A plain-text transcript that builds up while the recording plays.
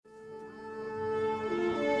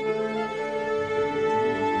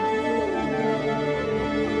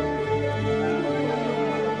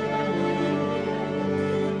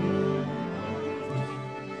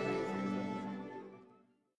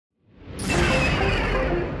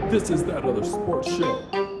This is that other sports show.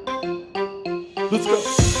 Let's go.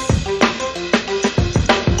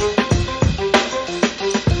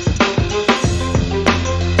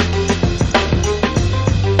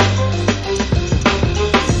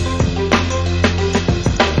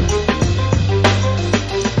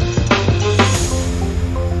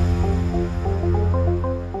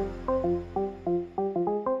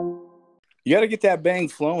 You got to get that bang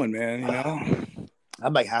flowing, man. You know,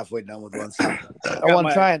 I'm like halfway done with one. I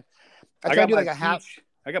I'm trying. I try to do like a half.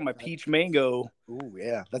 I got my peach mango. Ooh,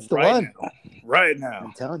 yeah, that's the right one. now. Right now.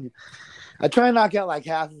 I'm telling you. I try and knock out like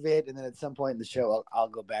half of it, and then at some point in the show, I'll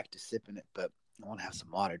go back to sipping it. But I want to have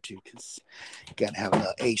some water too, because you gotta have a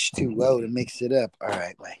little H2O to mix it up. All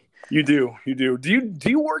right, like you do. Do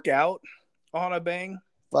you work out on a bang?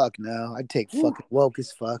 Fuck no, I'd take fucking woke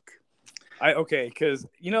as fuck. Because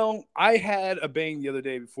I had a bang the other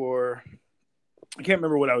day before. I can't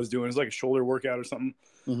remember what I was doing. It was like a shoulder workout or something.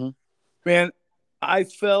 Mm-hmm. Man, I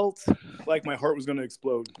felt like my heart was going to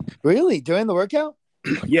explode. Really? During the workout?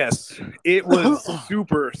 Yes. It was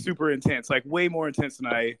super, super intense. Like way more intense than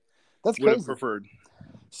I would have preferred.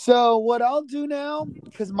 So what I'll do now,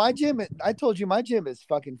 because my gym, I told you my gym is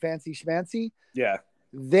fucking fancy schmancy. Yeah.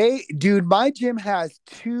 My gym has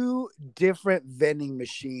 2 different vending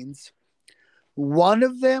machines. One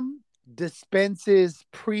of them dispenses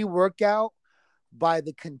pre-workout by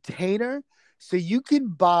the container. So you can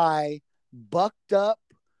buy bucked up,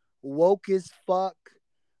 woke as fuck,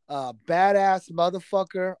 badass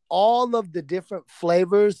motherfucker, all of the different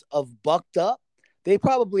flavors of bucked up. They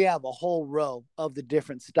probably have a whole row of the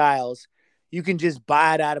different styles. You can just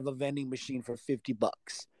buy it out of a vending machine for $50.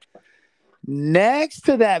 Next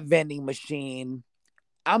to that vending machine,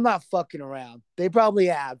 I'm not fucking around. They probably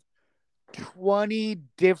have 20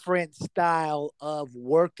 different style of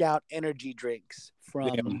workout energy drinks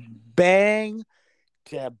from Bang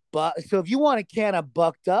to So if you want a can of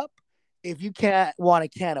bucked up, if you want a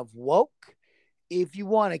can of woke, if you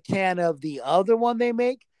want a can of the other one they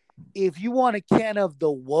make, if you want a can of the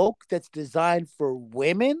woke that's designed for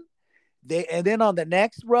women, and then on the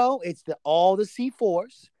next row, it's all the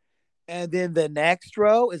C4s. And then the next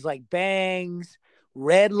row is like Bangs,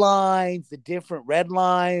 red lines, the different red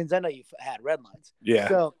lines. I know you've had red lines. Yeah.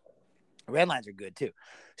 So red lines are good too.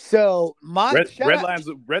 So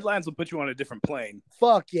red lines will put you on a different plane.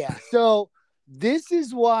 Fuck yeah. So this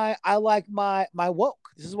is why I like my woke.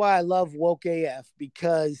 This is why I love woke AF,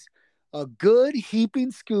 because a good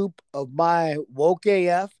heaping scoop of my woke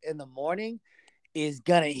AF in the morning is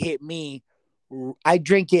gonna hit me. I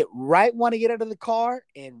drink it right when I get out of the car,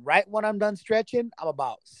 and right when I'm done stretching. I'm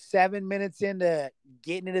about 7 minutes into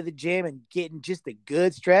getting into the gym and getting just a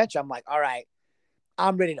good stretch. I'm like, all right,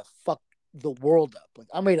 I'm ready to fuck the world up. Like,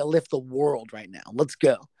 I'm ready to lift the world right now. Let's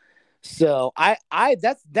go. So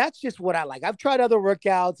that's just what I like. I've tried other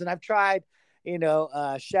workouts, and I've tried,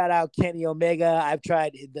 shout out Kenny Omega. I've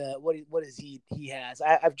tried what is he has.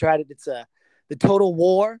 I've tried it. It's the Total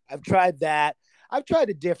War. I've tried that. I've tried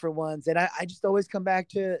the different ones, and I just always come back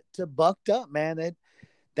to bucked up, man.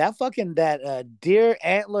 That deer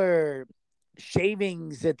antler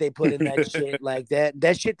shavings that they put in that shit, like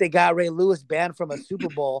that shit they got Ray Lewis banned from a Super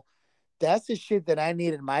Bowl. That's the shit that I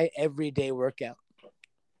need in my everyday workout.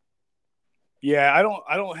 Yeah,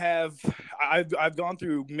 I've gone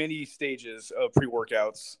through many stages of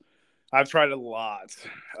pre-workouts. I've tried a lot.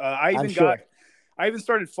 I even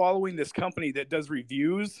started following this company that does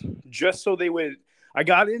reviews just so I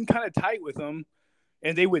got in kind of tight with them,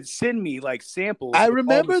 and they would send me like samples. I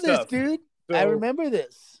remember this, dude. I remember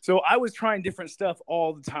this. So I was trying different stuff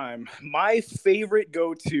all the time. My favorite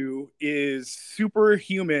go-to is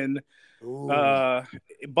Superhuman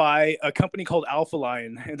by a company called Alpha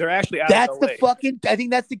Lion. And they're actually out of LA. I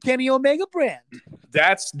think that's the Kenny Omega brand.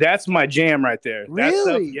 That's my jam right there.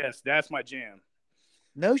 Really? Yes, that's my jam.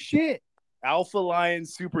 No shit. Alpha Lion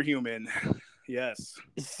Superhuman. Yes.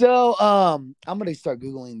 So I'm gonna start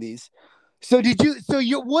Googling these. So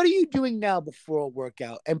what are you doing now before a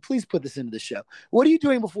workout? And please put this into the show. What are you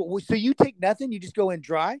doing before? So you take nothing, you just go in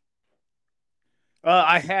dry?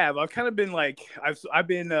 I have. I've kind of been I've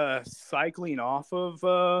been cycling off of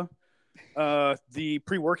the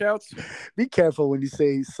pre-workouts. Be careful when you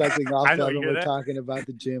say cycling off. We're talking about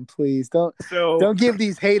the gym. Please don't give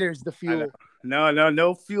these haters the fuel.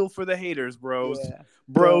 No fuel for the haters, bros. Yeah.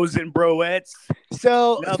 Bros and broettes.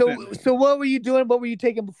 So what were you doing? What were you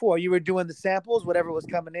taking before? You were doing the samples, whatever was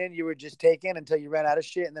coming in, you were just taking until you ran out of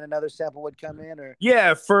shit, and then another sample would come in, or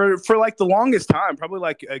yeah, for like the longest time, probably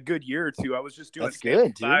like a good year or two. I was just doing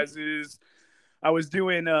sample sizes. I was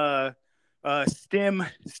doing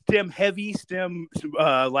stem heavy, stem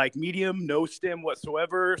like medium, no stem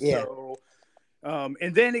whatsoever. Yeah. So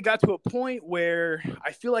and then it got to a point where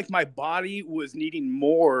I feel like my body was needing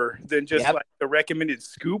more than just like the recommended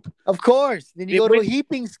scoop. Of course. Then you go to a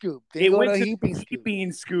heaping scoop. It went to a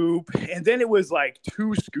heaping scoop, and then it was like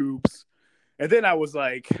 2 scoops. And then I was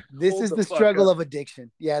like, this is the struggle of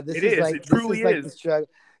addiction. Yeah, this is like, it truly is the struggle.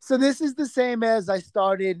 So this is the same as I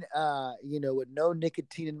started, with no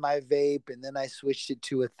nicotine in my vape, and then I switched it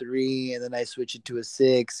to a 3, and then I switched it to a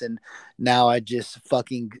 6, and now I just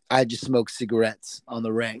smoke cigarettes on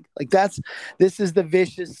the reg. Like this is the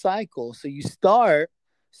vicious cycle. So you start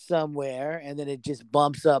somewhere, and then it just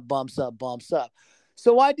bumps up.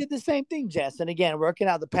 So I did the same thing, Jess. And again, working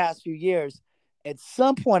out the past few years, at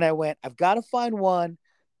some point I went, I've got to find one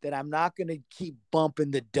that I'm not going to keep bumping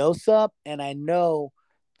the dose up. And I know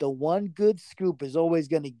the one good scoop is always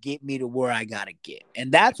going to get me to where I got to get.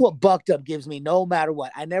 And that's what Bucked Up gives me no matter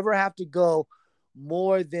what. I never have to go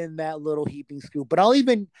more than that little heaping scoop. But I'll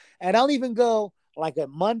even go like a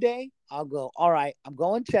Monday, I'll go, all right, I'm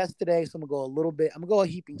going chest today. So I'm going to go I'm going to go a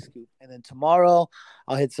heaping scoop. And then tomorrow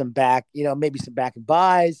I'll hit some back, maybe some back and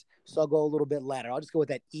buys. So I'll go a little bit lighter. I'll just go with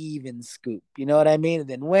that even scoop. You know what I mean? And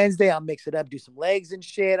then Wednesday, I'll mix it up, do some legs and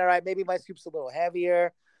shit. All right, maybe my scoop's a little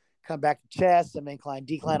heavier. Come back to chest and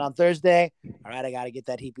decline on Thursday. All right, I got to get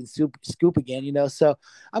that heaping scoop again, So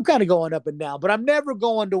I'm kind of going up and down, but I'm never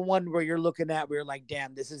going to one where you're looking at where you're like,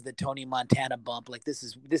 damn, this is the Tony Montana bump. Like this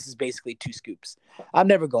is basically 2 scoops. I'm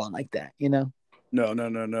never going like that, No.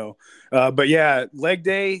 But yeah, leg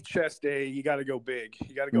day, chest day, you got to go big.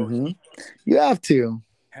 You got to go. Mm-hmm. You have to.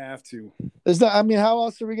 How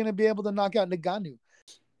else are we going to be able to knock out Nagano?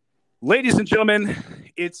 Ladies and gentlemen,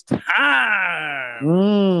 it's time.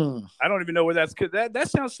 I don't even know where that's because that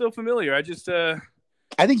sounds so familiar. I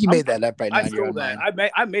think you made that up right now. I stole that.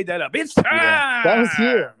 I made that up. It's time. Yeah, that was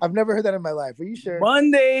you. I've never heard that in my life. Are you sure?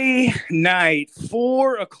 Monday night,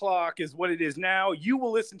 4:00 is what it is now. You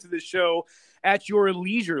will listen to this show at your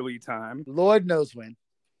leisurely time. Lord knows when.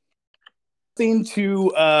 Thing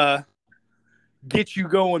to get you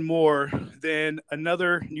going more than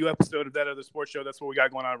another new episode of That Other Sports Show. That's what we got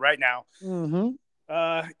going on right now. Mm-hmm.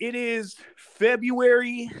 It is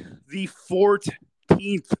February the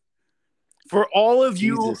 14th. For all of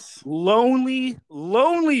you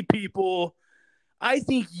lonely people, I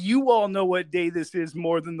think you all know what day this is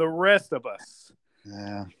more than the rest of us.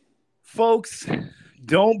 Yeah. Folks,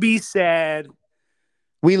 don't be sad.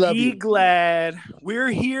 We love you. Be glad.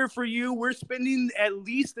 We're here for you. We're spending at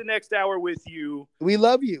least the next hour with you. We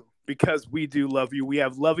love you. Because we do love you. We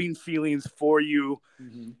have loving feelings for you.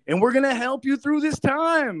 Mm-hmm. And we're going to help you through this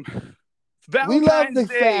time. Valentine's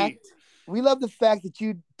Day. We love the fact that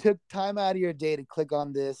you took time out of your day to click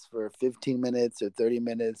on this for 15 minutes or 30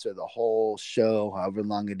 minutes or the whole show, however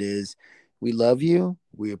long it is. We love you.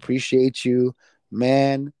 We appreciate you.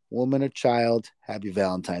 Man, woman, or child, happy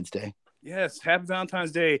Valentine's Day. Yes, happy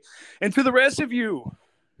Valentine's Day. And to the rest of you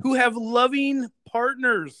who have loving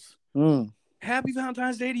partners, happy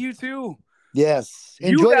Valentine's Day to you too. Yes.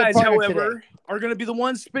 Enjoy you guys, however, are going to be the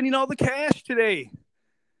ones spending all the cash today.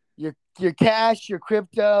 Your cash, your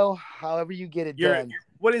crypto, however you get it done.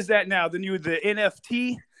 What is that now? The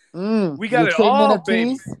NFT? We got it all,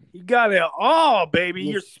 baby. You got it all, baby.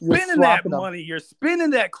 You're spending that money. You're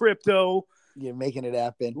spending that crypto. You're making it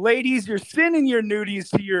happen. Ladies, you're sending your nudies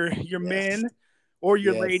to your men or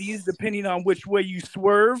your ladies, depending on which way you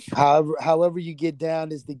swerve. However you get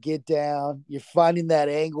down is the get down. You're finding that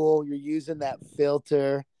angle. You're using that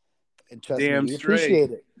filter. And trust me, we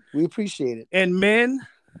appreciate it. We appreciate it. And men,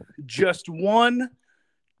 just one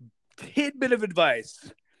tidbit of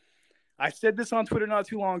advice. I said this on Twitter not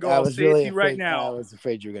too long ago. I'll say it to you right now. I was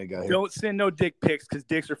afraid you were going to go here. Don't send no dick pics because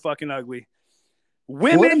dicks are fucking ugly.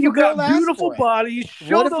 Women, you got beautiful bodies.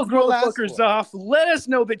 Show those motherfuckers off. Let us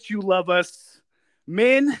know that you love us.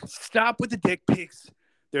 Men, stop with the dick pics.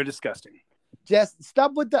 They're disgusting. Just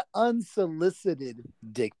stop with the unsolicited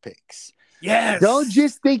dick pics. Yes. Don't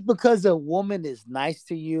just think because a woman is nice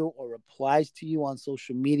to you or replies to you on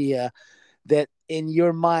social media that in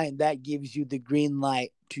your mind that gives you the green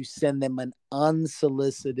light to send them an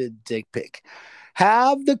unsolicited dick pic.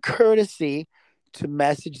 Have the courtesy to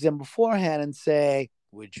message them beforehand and say,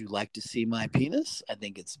 would you like to see my penis? I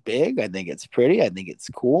think it's big. I think it's pretty. I think it's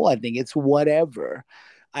cool. I think it's whatever.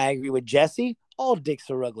 I agree with Jesse. All dicks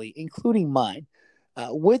are ugly, including mine.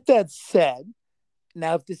 With that said,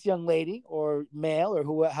 now if this young lady or male or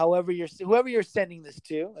whoever you're sending this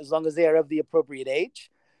to, as long as they are of the appropriate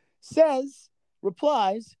age,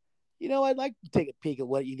 replies, I'd like to take a peek at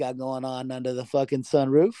what you got going on under the fucking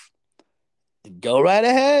sunroof. Go right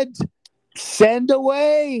ahead. Send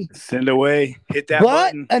away. Send away. Hit that But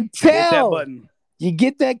button. until Hit that button. you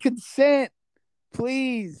get that consent,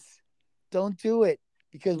 please don't do it.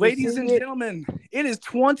 Because ladies and gentlemen, it is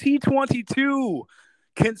 2022.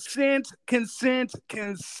 Consent.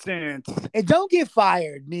 And don't get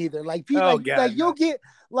fired neither. Like people, you'll get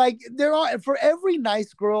there are for every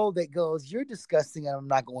nice girl that goes, "You're disgusting," and I'm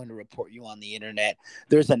not going to report you on the internet.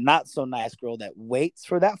 There's a not so nice girl that waits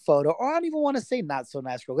for that photo, or I don't even want to say not so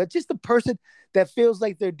nice girl. It's just the person that feels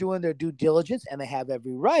like they're doing their due diligence and they have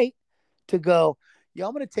every right to go, "Yo,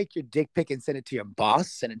 I'm going to take your dick pic and send it to your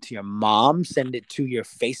boss, send it to your mom, send it to your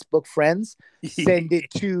Facebook friends, send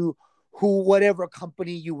it to whatever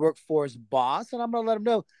company you work for is boss." And I'm going to let them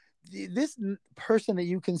know, this person that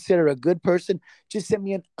you consider a good person just sent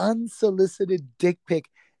me an unsolicited dick pic,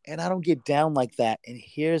 and I don't get down like that. And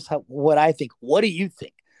here's what I think. What do you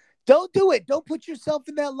think? Don't do it. Don't put yourself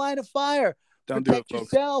in that line of fire. Don't protect do it,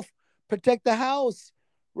 folks. yourself. Protect the house.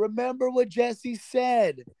 Remember what Jesse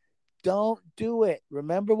said. Don't do it.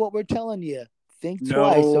 Remember what we're telling you. Think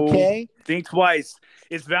twice, okay? Think twice.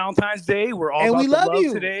 It's Valentine's Day. We're all and about we love love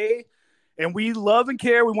you today. And we love and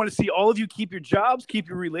care. We want to see all of you keep your jobs, keep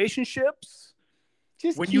your relationships.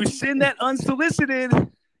 When you send that unsolicited,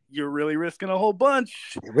 you're really risking a whole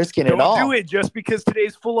bunch. You're risking it all. Don't do it just because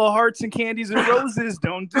today's full of hearts and candies and roses.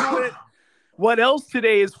 Don't do it. What else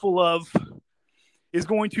today is full of is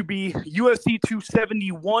going to be UFC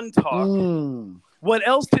 271 talk. What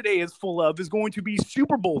else today is full of is going to be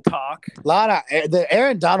Super Bowl talk. A lot of the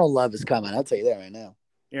Aaron Donald love is coming. I'll tell you that right now.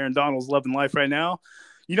 Aaron Donald's loving life right now.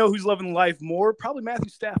 You know who's loving life more? Probably Matthew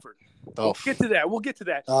Stafford. We'll get to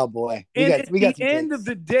that. Oh, boy. At the end of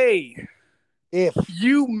the day, if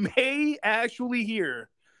you may actually hear,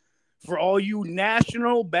 for all you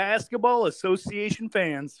National Basketball Association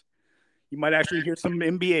fans, you might actually hear some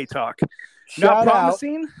NBA talk. Not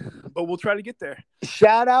promising, but we'll try to get there.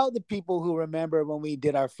 Shout out the people who remember when we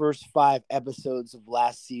did our first 5 episodes of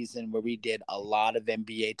last season where we did a lot of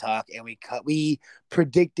NBA talk and we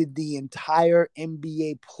predicted the entire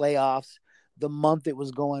NBA playoffs the month it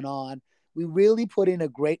was going on. We really put in a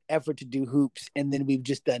great effort to do hoops, and then we've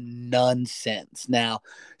just done none since. Now,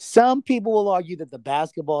 some people will argue that the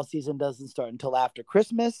basketball season doesn't start until after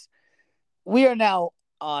Christmas. We are now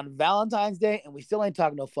on Valentine's Day, and we still ain't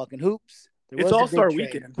talking no fucking hoops. It's All-Star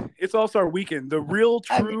weekend. It's All-Star weekend. The real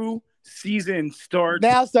true season starts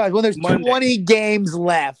when there's Monday. 20 games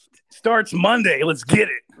left. Starts Monday. Let's get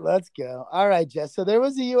it. Let's go. All right, Jess. So there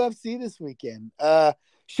was a UFC this weekend.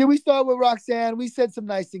 Should we start with Roxanne? We said some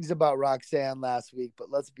nice things about Roxanne last week,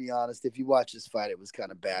 but let's be honest. If you watch this fight, it was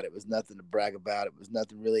kind of bad. It was nothing to brag about. It was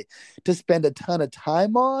nothing really to spend a ton of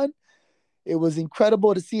time on. It was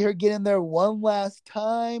incredible to see her get in there one last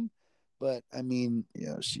time. But, I mean,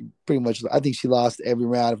 she pretty much – I think she lost every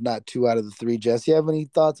round, if not 2 out of the 3. Jess, you have any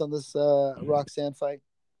thoughts on this Roxanne fight?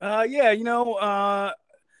 Yeah,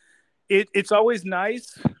 it's always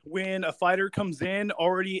nice when a fighter comes in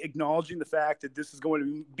already acknowledging the fact that this is going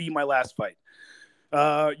to be my last fight.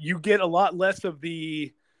 You get a lot less of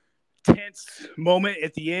the tense moment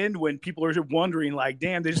at the end when people are wondering, like,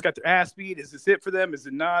 damn, they just got their ass beat. Is this it for them? Is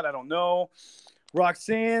it not? I don't know.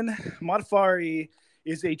 Roxanne Modafferi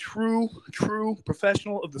is a true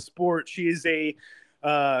professional of the sport. She's a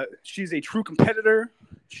true competitor.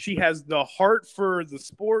 She has the heart for the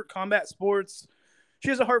sport, combat sports. She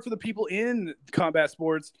has a heart for the people in combat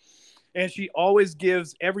sports, and she always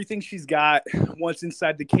gives everything she's got once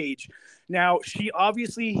inside the cage. Now, she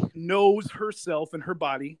obviously knows herself and her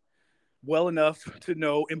body well enough to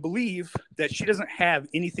know and believe that she doesn't have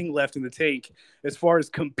anything left in the tank as far as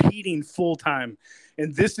competing full time.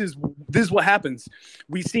 And this is what happens.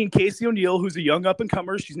 We've seen Casey O'Neill, who's a young up and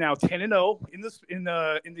comer. She's now 10-0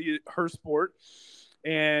 in her sport.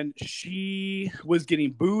 And she was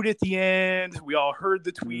getting booed at the end. We all heard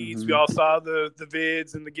the tweets. Mm-hmm. We all saw the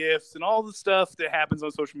vids and the GIFs and all the stuff that happens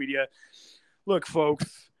on social media. Look,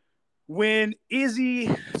 folks, when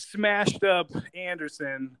Izzy smashed up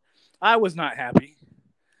Anderson, I was not happy.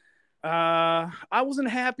 I wasn't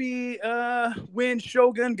happy when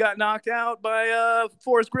Shogun got knocked out by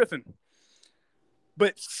Forrest Griffin.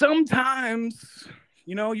 But sometimes,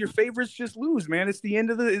 your favorites just lose, man. It's the end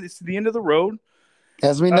of the road.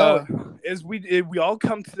 As we know, as we all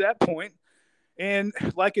come to that point, and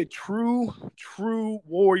like a true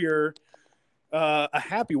warrior, a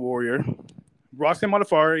happy warrior, Roxanne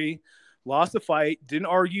Modafferi lost the fight, didn't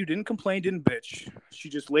argue, didn't complain, didn't bitch. She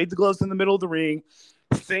just laid the gloves in the middle of the ring,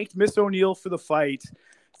 thanked Miss O'Neill for the fight,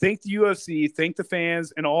 thanked the UFC, thanked the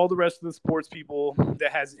fans, and all the rest of the sports people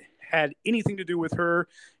that has had anything to do with her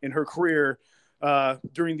and her career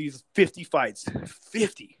during these 50 fights.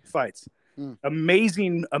 50 fights.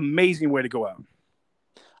 Amazing way to go out.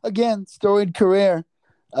 Again, storied career.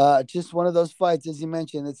 Just one of those fights, as you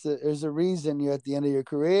mentioned. There's a reason you're at the end of your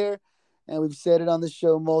career, and we've said it on the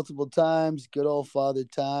show multiple times. Good old Father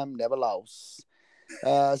Time never lost.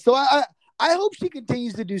 So I hope she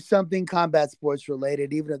continues to do something combat sports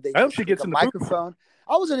related, even if they I hope just she stick gets a in the booth. microphone.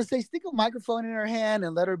 I was going to say, stick a microphone in her hand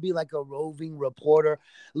and let her be like a roving reporter.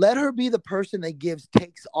 Let her be the person that gives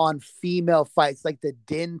takes on female fights, like the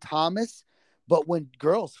Din Thomas, but when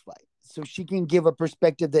girls fight. So she can give a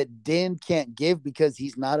perspective that Din can't give because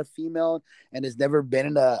he's not a female and has never been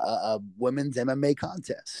in a women's MMA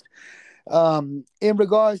contest. In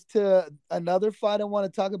regards to another fight I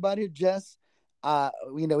want to talk about here, Jess,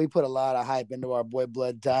 we put a lot of hype into our boy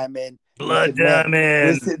Blood Diamond. Blood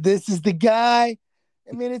Diamond. This is the guy.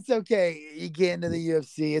 I mean, it's okay. You get into the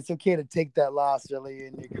UFC. It's okay to take that loss early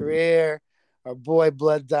in your career. Our boy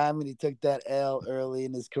Blood Diamond, he took that L early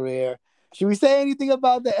in his career. Should we say anything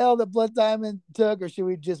about the L that Blood Diamond took, or should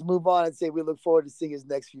we just move on and say we look forward to seeing his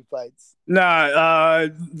next few fights? Nah,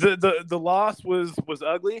 the loss was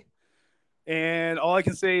ugly. And all I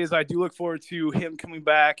can say is I do look forward to him coming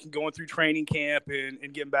back and going through training camp and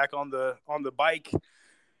getting back on the bike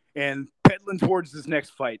and pedaling towards his next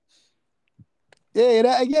fight. Yeah, it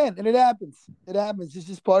happens. It happens. It's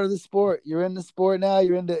just part of the sport. You're in the sport now.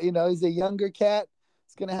 You're into, he's a younger cat.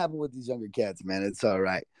 It's going to happen with these younger cats, man. It's all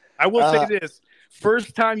right. I will say this.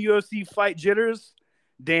 First time UFC fight jitters,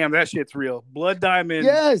 damn, that shit's real. Blood Diamond.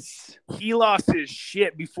 Yes. He lost his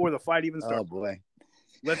shit before the fight even started. Oh, boy.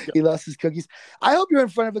 Let's go. He lost his cookies. I hope you're in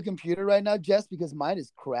front of a computer right now, Jess, because mine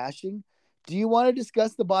is crashing. Do you want to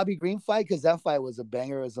discuss the Bobby Green fight? Because that fight was a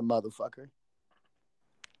banger as a motherfucker.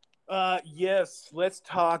 Yes, let's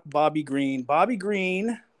talk Bobby Green. Bobby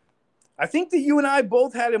Green, I think that you and I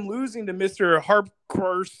both had him losing to Mr.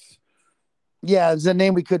 Harpcourse. Yeah, it was a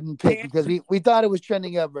name we couldn't pick because we thought it was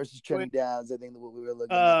trending up versus trending down. I think what we were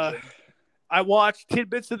looking at. I watched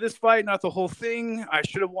tidbits of this fight, not the whole thing. I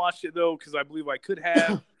should have watched it, though, because I believe I could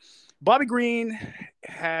have. Bobby Green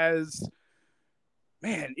is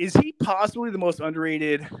he possibly the most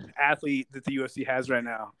underrated athlete that the UFC has right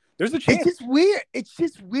now? There's a chance. It's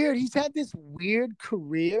just weird. He's had this weird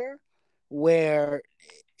career where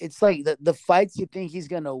it's like the fights you think he's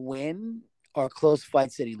going to win are close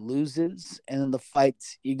fights that he loses. And then the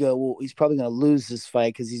fights you go, well, he's probably going to lose this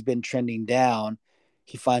fight because he's been trending down.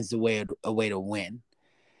 He finds a way to win.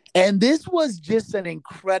 And this was just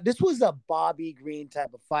this was a Bobby Green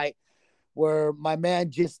type of fight where my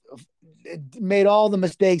man just made all the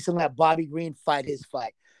mistakes and let Bobby Green fight his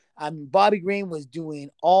fight. I mean, Bobby Green was doing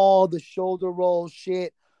all the shoulder roll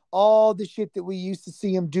shit, all the shit that we used to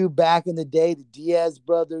see him do back in the day, the Diaz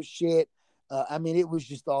brothers shit. It was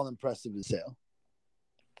just all impressive as hell.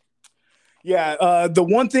 Yeah, the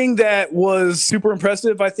one thing that was super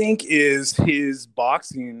impressive, I think, is his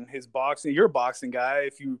boxing. You're a boxing guy.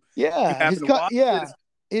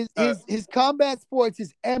 His combat sports,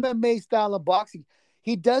 his MMA style of boxing.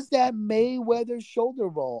 He does that Mayweather shoulder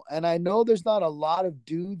roll. And I know there's not a lot of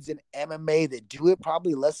dudes in MMA that do it,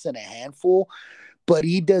 probably less than a handful, but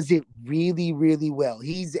he does it really, really well.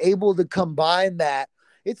 He's able to combine that.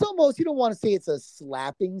 It's almost, you don't want to say it's a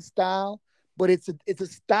slapping style, but it's a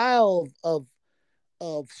style of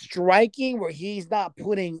striking where he's not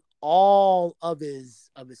putting all of his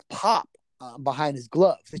pop behind his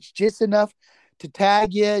gloves. It's just enough to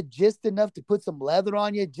tag you, just enough to put some leather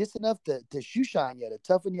on you, just enough to shoe shine you, to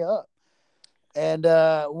toughen you up. And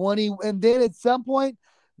then at some point,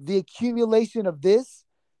 the accumulation of this,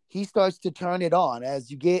 he starts to turn it on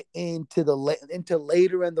as you get into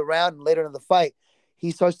later in the round and later in the fight. He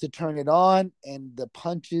starts to turn it on, and the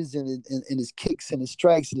punches and his kicks and his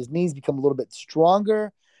strikes and his knees become a little bit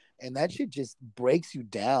stronger, and that shit just breaks you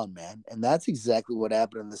down, man. And that's exactly what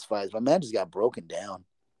happened in this fight. My man just got broken down.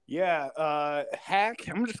 Yeah, Hack.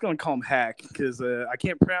 I'm just going to call him Hack because I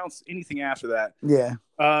can't pronounce anything after that. Yeah.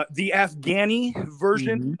 The Afghani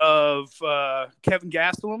version of Kevin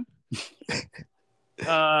Gastelum.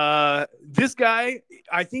 This guy,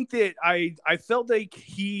 I think that I felt like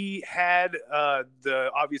he had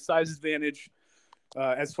the obvious size advantage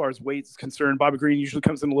as far as weight is concerned. Bobby Green usually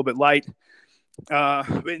comes in a little bit light.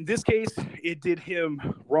 But in this case, it did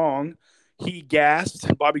him wrong. He gassed.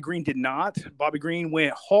 Bobby Green did not. Bobby Green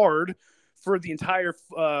went hard for the entire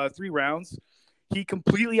 3 rounds. He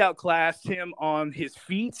completely outclassed him on his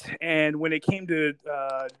feet. And when it came to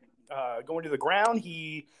going to the ground,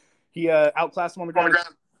 he outclassed him on the ground.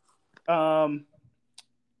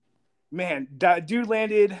 That dude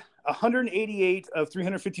landed 188 of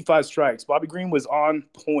 355 strikes. Bobby Green was on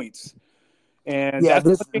point. And Yeah,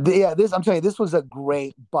 that's this I'm telling you, this was a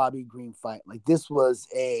great Bobby Green fight. Like this was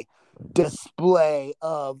a display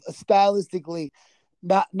of stylistically.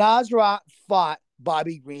 Nasrat fought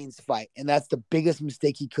Bobby Green's fight, and that's the biggest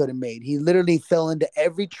mistake he could have made. He literally fell into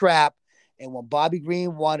every trap, and when Bobby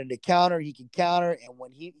Green wanted to counter, he could counter, and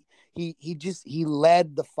when he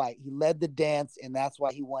led the fight, he led the dance, and that's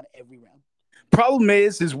why he won every round. problem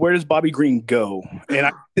is where does Bobby Green go? And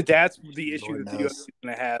I think that's the issue Lord that the knows. UFC is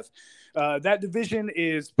going to have. That division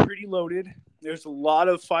is pretty loaded. There's a lot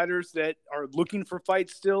of fighters that are looking for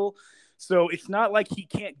fights still. So it's not like he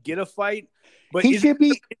can't get a fight, but He should be.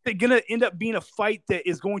 is it going to end up being a fight that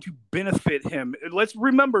is going to benefit him? Let's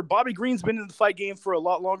remember, Bobby Green's been in the fight game for a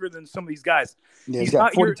lot longer than some of these guys. Yeah, he's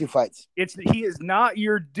got 42 fights. He is not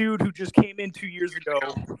your dude who just came in 2 years ago.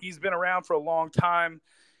 He's been around for a long time.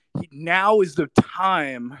 Now is the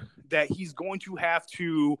time that he's going to have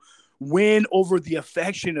to win over the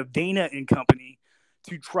affection of Dana and company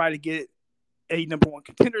to try to get a number one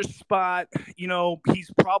contender spot. You know, he's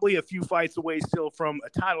probably a few fights away still from a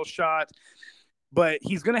title shot, but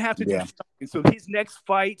he's going to have to do something. So his next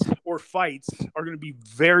fight or fights are going to be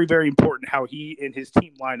very, very important how he and his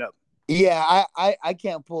team line up. Yeah, I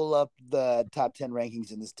can't pull up the top 10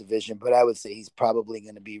 rankings in this division, but I would say he's probably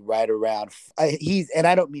going to be right around. And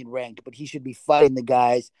I don't mean ranked, but he should be fighting the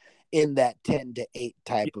guys in that 10-8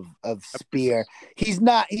 type of spear. He's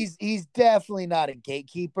definitely not a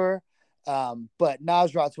gatekeeper. But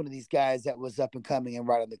Nasrat's one of these guys that was up and coming and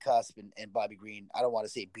right on the cusp, and Bobby Green, I don't want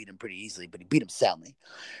to say beat him pretty easily, but he beat him soundly.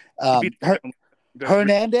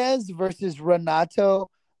 Hernandez versus Renato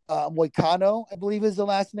Moicano, I believe is the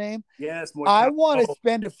last name. Yes, Moicano. I want to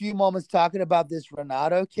spend a few moments talking about this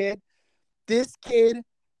Renato kid. This kid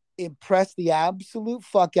impressed the absolute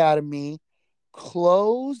fuck out of me,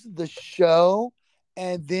 closed the show,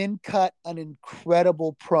 and then cut an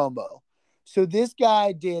incredible promo. So this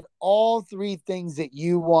guy did all three things that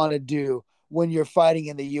you want to do when you're fighting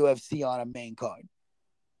in the UFC on a main card.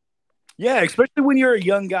 Yeah, especially when you're a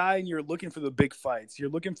young guy and you're looking for the big fights. You're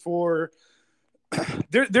looking for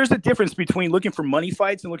there's a difference between looking for money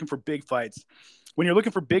fights and looking for big fights. When you're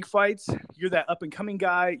looking for big fights, you're that up-and-coming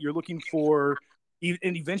guy. You're looking for an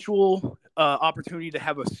eventual opportunity to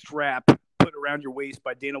have a strap put around your waist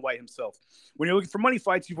by Dana White himself. When you're looking for money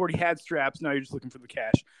fights, you've already had straps. Now you're just looking for the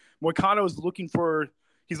cash. Moicano is looking for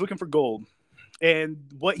gold. And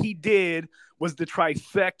what he did was the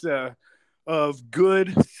trifecta of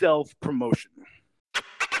good self-promotion.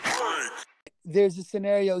 There's a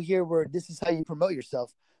scenario here where this is how you promote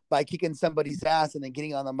yourself, by kicking somebody's ass and then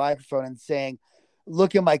getting on the microphone and saying,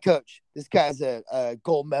 look at my coach. This guy's a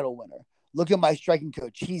gold medal winner. Look at my striking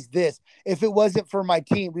coach. He's this. If it wasn't for my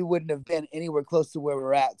team, we wouldn't have been anywhere close to where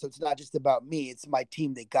we're at. So it's not just about me. It's my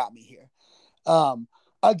team that got me here.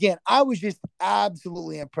 Again, I was just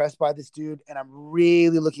absolutely impressed by this dude, and I'm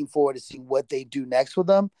really looking forward to seeing what they do next with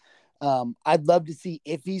him. I'd love to see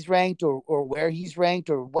if he's ranked or where he's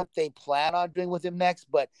ranked or what they plan on doing with him next.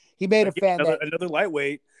 But he made a fan another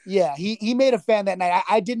lightweight. Yeah, he made a fan that night.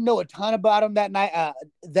 I didn't know a ton about him that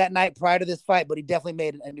night prior to this fight, but he definitely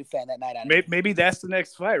made a new fan that night. Maybe that's the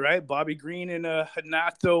next fight, right? Bobby Green and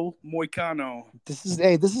Renato Moicano. This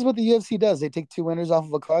is what the UFC does. They take two winners off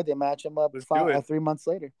of a card, they match them up 3 months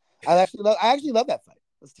later. I actually love that fight.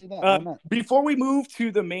 Let's do that. Before we move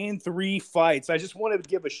to the main three fights, I just wanted to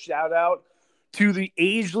give a shout out to the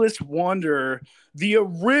ageless wonder, the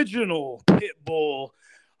original Pitbull,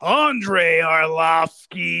 Andre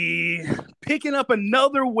Arlovsky, picking up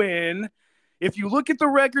another win. If you look at the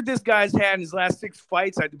record this guy's had in his last 6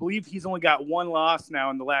 fights, I believe he's only got 1 loss now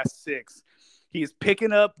in the last 6. He is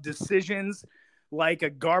picking up decisions like a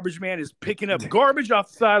garbage man is picking up garbage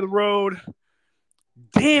off the side of the road.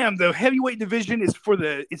 Damn, the heavyweight division is for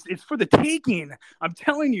it's for the taking. I'm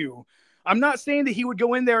telling you. I'm not saying that he would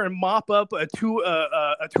go in there and mop up a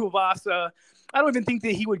Tuivasa. I don't even think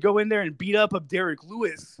that he would go in there and beat up a Derek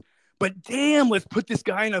Lewis. But damn, let's put this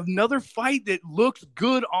guy in another fight that looks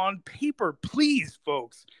good on paper, please,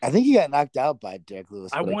 folks. I think he got knocked out by Derek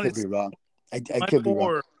Lewis. I could be wrong. I could be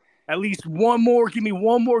wrong. At least one more. Give me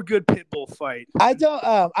one more good Pitbull fight. I don't.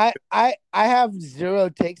 I have zero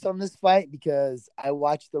takes on this fight because I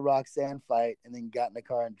watched the Roxanne fight and then got in the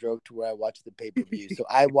car and drove to where I watched the pay-per-view. So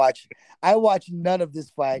I watched none of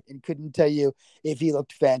this fight and couldn't tell you if he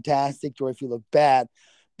looked fantastic or if he looked bad.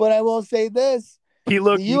 But I will say this. He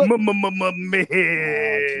looked man.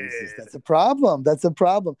 Oh, Jesus, that's a problem.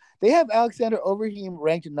 They have Alexander Overeem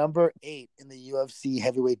ranked number 8 in the UFC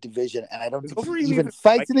heavyweight division, and I don't think he even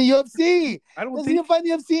fights in the UFC. I don't think he even fight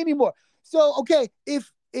in the UFC anymore. So, okay,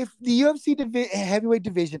 if the UFC heavyweight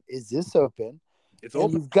division is this open, It's and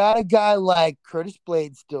open. you've got a guy like Curtis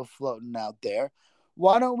Blades still floating out there.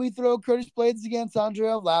 Why don't we throw Curtis Blades against Andrei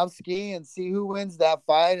Arlovski and see who wins that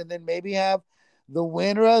fight, and then maybe have the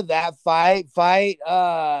winner of that fight, Tuivasa,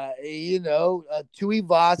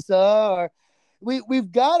 or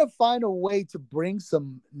we've got to find a way to bring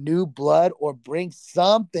some new blood or bring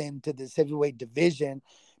something to this heavyweight division,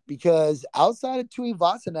 because outside of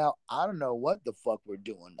Tuivasa now, I don't know what the fuck we're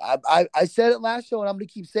doing. I said it last show, and I'm gonna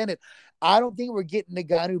keep saying it. I don't think we're getting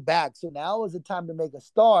Ngannou back. So now is the time to make a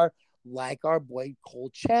star like our boy Cole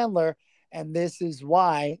Chandler. And this is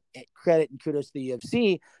why, credit and kudos to the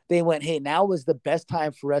UFC, they went, hey, now is the best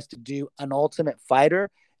time for us to do an Ultimate Fighter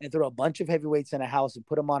and throw a bunch of heavyweights in a house and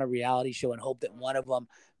put them on a reality show and hope that one of them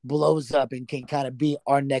blows up and can kind of be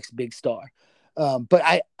our next big star. But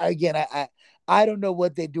I don't know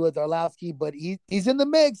what they do with Arlovski, but he's in the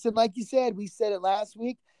mix. And like you said, we said it last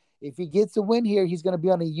week, if he gets a win here, he's going to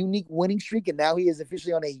be on a unique winning streak. And now he is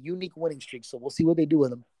officially on a unique winning streak. So we'll see what they do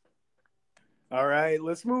with him. All right,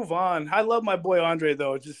 let's move on. I love my boy Andre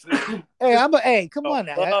though. Come on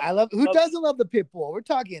now. I love who doesn't love the Pitbull? We're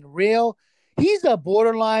talking real. He's a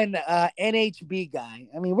borderline NHB guy.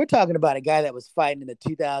 I mean, we're talking about a guy that was fighting in the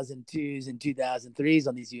 2002s and 2003s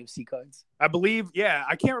on these UFC cards. I believe, yeah.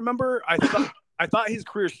 I can't remember. I thought his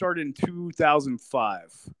career started in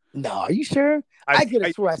 2005. No, are you sure? I could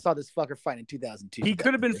have swore I saw this fucker fight in 2002. He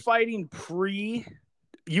could have been fighting pre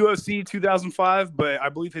UFC 2005, but I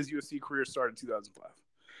believe his UFC career started in 2005.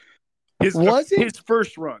 His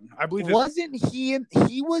first run, I believe. He was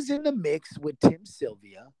in the mix with Tim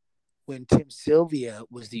Sylvia when Tim Sylvia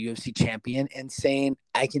was the UFC champion and saying,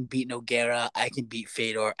 I can beat Nogueira, I can beat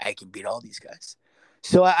Fedor, I can beat all these guys.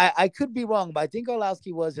 So I could be wrong, but I think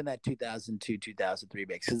Arlovski was in that 2002, 2003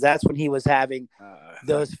 mix, because that's when he was having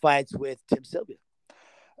those fights with Tim Sylvia.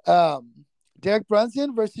 Derek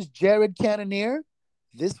Brunson versus Jared Cannonier.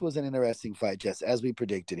 This was an interesting fight, Jess, as we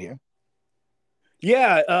predicted here.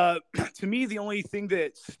 Yeah, to me, the only thing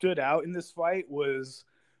that stood out in this fight was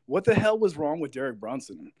what the hell was wrong with Derek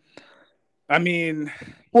Brunson? I mean,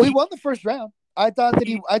 he won the first round. I thought that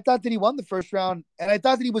he won the first round, and I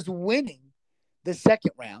thought that he was winning the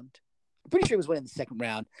second round. I'm pretty sure he was winning the second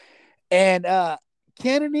round. And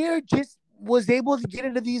Cannonier just was able to get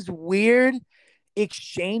into these weird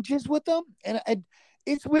exchanges with them. And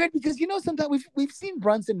it's weird because, sometimes we've seen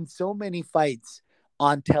Brunson in so many fights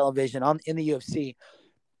on television, in the UFC,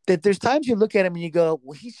 that there's times you look at him and you go,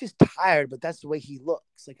 well, he's just tired, but that's the way he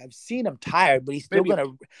looks. Like, I've seen him tired, but he's still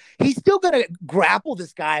gonna grapple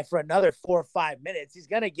this guy for another 4 or 5 minutes. He's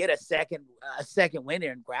gonna get a second win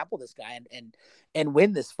here and grapple this guy and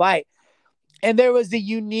win this fight. And there was a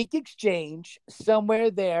unique exchange somewhere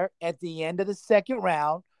there at the end of the second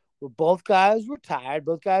round where both guys were tired.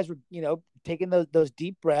 Both guys were, taking those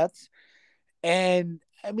deep breaths. And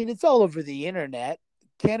I mean, it's all over the internet.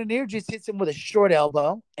 Cannonier just hits him with a short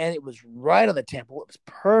elbow, and it was right on the temple. It was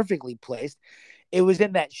perfectly placed. It was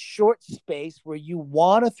in that short space where you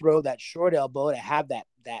want to throw that short elbow to have that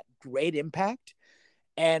great impact.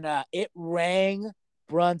 And it rang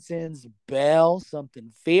Brunson's bell,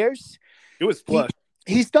 something fierce. It was flush.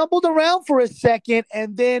 He stumbled around for a second,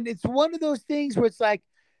 and then it's one of those things where it's like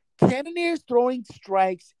Cannonier's throwing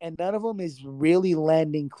strikes, and none of them is really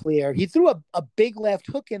landing clear. He threw a big left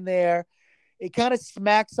hook in there. It kind of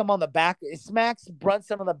smacks him on the back. It smacks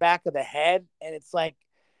Brunson on the back of the head. And it's like,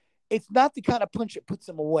 it's not the kind of punch that puts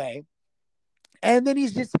him away. And then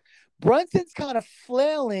Brunson's kind of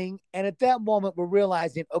flailing. And at that moment, we're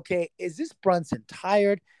realizing, okay, is this Brunson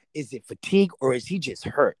tired? Is it fatigue? Or is he just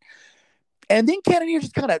hurt? And then Cannonier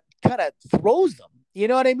just kind of throws him. You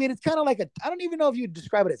know what I mean? It's kind of like I don't even know if you would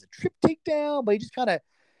describe it as a trip takedown, but he just kind of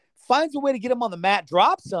finds a way to get him on the mat,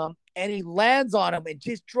 drops him, and he lands on him and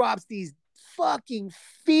just drops these fucking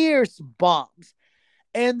fierce bombs.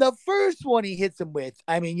 And the first one he hits him with,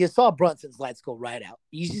 I mean, you saw Brunson's lights go right out.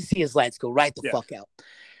 You just see his lights go right the fuck out.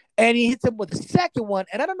 And he hits him with the second one.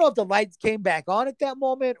 And I don't know if the lights came back on at that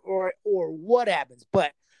moment or what happens,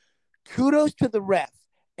 but kudos to the ref.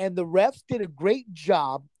 And the refs did a great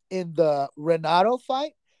job in the Renato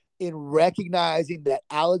fight in recognizing that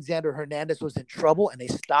Alexander Hernandez was in trouble, and they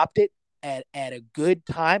stopped it at a good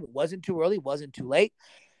time. It wasn't too early, wasn't too late.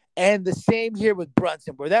 And the same here with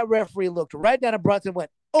Brunson, where that referee looked right down at Brunson and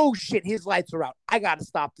went, oh shit, his lights are out. I got to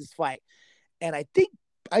stop this fight. And I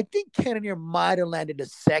think Cannonier might have landed a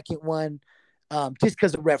second one just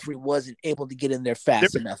because the referee wasn't able to get in there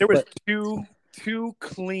fast enough. There was two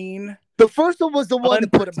clean. The first one was the one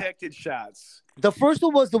that put him out. Unprotected shots. The first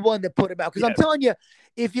one was the one that put him out. Because I'm telling you,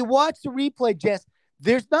 if you watch the replay, Jess,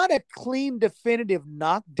 there's not a clean, definitive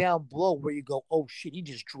knockdown blow where you go, oh shit, he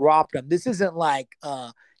just dropped him. This isn't like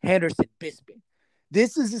Henderson Bisping.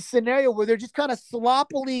 This is a scenario where they're just kind of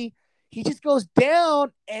sloppily. He just goes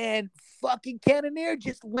down and fucking Cannonier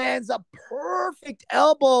just lands a perfect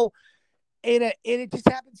elbow. And it just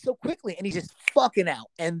happens so quickly, and he's just fucking out.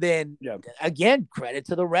 And then, again, credit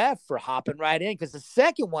to the ref for hopping right in, because the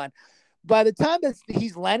second one, by the time that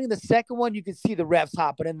he's landing the second one, you can see the refs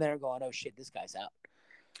hopping in there and going, oh, shit, this guy's out.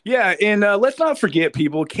 Yeah, and let's not forget,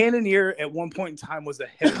 people, Cannonier at one point in time was a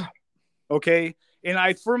heavyweight, okay? And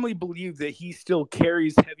I firmly believe that he still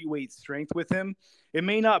carries heavyweight strength with him. It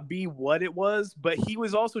may not be what it was, but he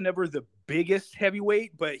was also never the biggest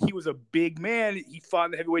heavyweight, but he was a big man. He fought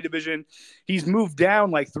in the heavyweight division. He's moved down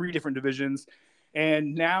like 3 different divisions.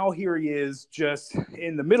 And now here he is just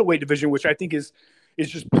in the middleweight division, which I think is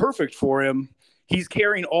just perfect for him. He's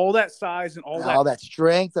carrying all that size and all that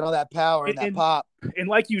strength and all that power and that pop. And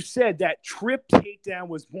like you said, that trip takedown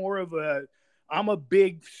was more of a, I'm a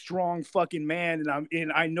big, strong fucking man,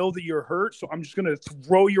 and I know that you're hurt, so I'm just gonna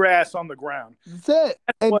throw your ass on the ground. That's it.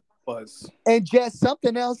 That's what it was. And just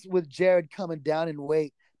something else with Jared coming down in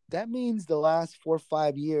weight. That means the last 4 or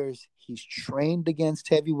 5 years, he's trained against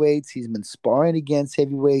heavyweights. He's been sparring against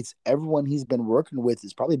heavyweights. Everyone he's been working with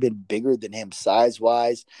has probably been bigger than him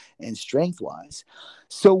size-wise and strength-wise.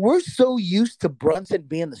 So we're so used to Brunson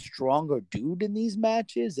being the stronger dude in these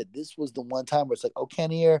matches that this was the one time where it's like, oh,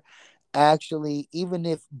 Cannonier, actually, even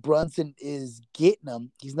if Brunson is getting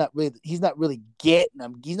him, he's not really getting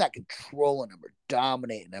him. He's not controlling him or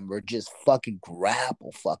dominating him or just fucking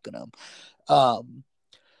grapple fucking him.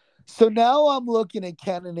 So now I'm looking at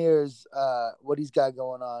Cannonier's what he's got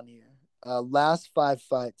going on here. Last 5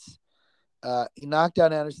 fights. He knocked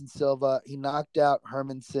out Anderson Silva. He knocked out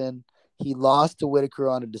Hermanson. He lost to Whitaker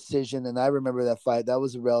on a decision, and I remember that fight. That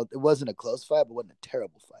was it wasn't a close fight, but wasn't a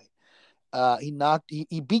terrible fight.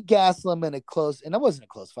 He beat Gaslam in a close, and that wasn't a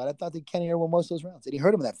close fight. I thought that Cannonier won most of those rounds, and he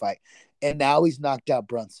hurt him in that fight. And now he's knocked out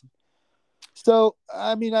Brunson. So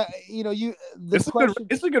I mean, it's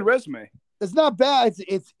a good resume. It's not bad.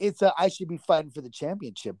 It's a I should be fighting for the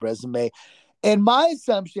championship resume. And my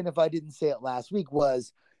assumption, if I didn't say it last week,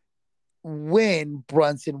 was when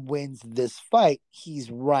Brunson wins this fight, he's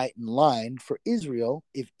right in line for Israel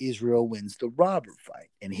if Israel wins the Robert fight.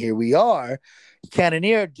 And here we are.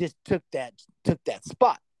 Cannonier just took that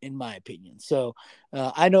spot, in my opinion. So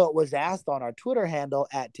I know it was asked on our Twitter handle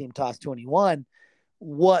at TeamToss21,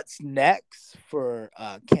 what's next for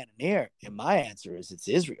Cannonier? And my answer is it's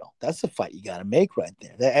Israel. That's the fight you got to make right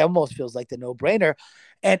there. That almost feels like the no-brainer.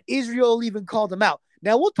 And Israel even called him out.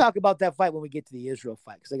 Now, we'll talk about that fight when we get to the Israel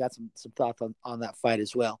fight, because I got some thoughts on that fight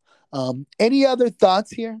as well. Any other thoughts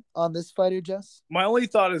here on this fighter, Jess? My only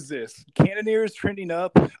thought is this. Cannonier is trending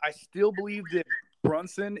up. I still believe that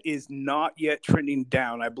Brunson is not yet trending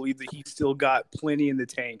down. I believe that he's still got plenty in the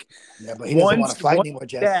tank. Yeah, but he doesn't want to fight anymore,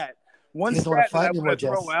 Jess. One stat that I want to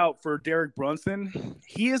throw out for Derek Brunson,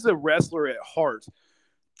 he is a wrestler at heart.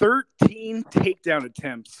 13 takedown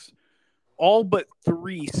attempts, all but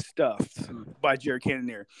 3 stuffed by Jared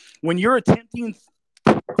Cannonier. When you're attempting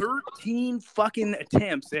 13 fucking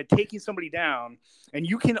attempts at taking somebody down, and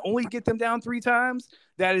you can only get them down 3 times,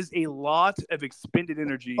 that is a lot of expended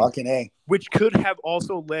energy. Fucking A. Which could have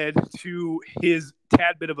also led to his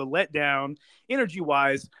tad bit of a letdown,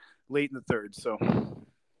 energy-wise, late in the third. So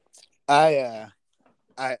I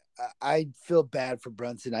feel bad for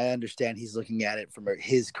Brunson. I understand he's looking at it from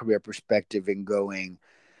his career perspective and going,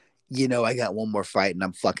 I got one more fight and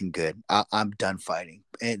I'm fucking good. I'm done fighting.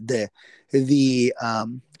 And the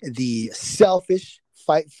selfish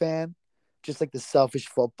fight fan, just like the selfish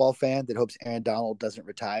football fan that hopes Aaron Donald doesn't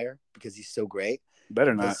retire because he's so great.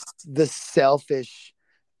 Better not. The selfish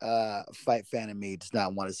fight fan in me does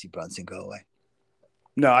not want to see Brunson go away.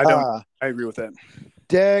 No, I don't. I agree with that.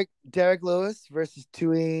 Derek Lewis versus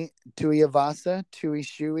Tui Avasa, Tui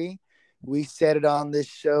Shui. We said it on this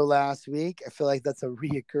show last week. I feel like that's a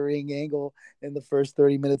reoccurring angle in the first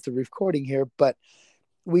 30 minutes of recording here, but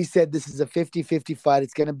we said this is a 50-50 fight.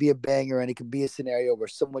 It's going to be a banger, and it could be a scenario where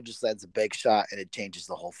someone just lands a big shot and it changes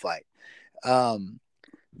the whole fight.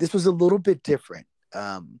 This was a little bit different.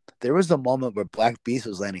 There was a moment where Black Beast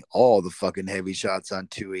was landing all the fucking heavy shots on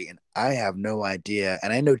Tui, and I have no idea.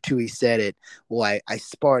 And I know Tui said it. Well, I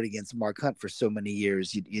sparred against Mark Hunt for so many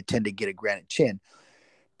years. You tend to get a granite chin.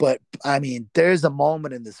 But, I mean, there's a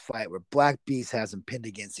moment in this fight where Black Beast has him pinned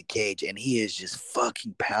against the cage, and he is just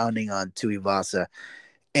fucking pounding on Tui Vasa.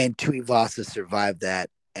 And Tui Vasa survived that.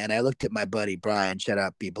 And I looked at my buddy Brian, shout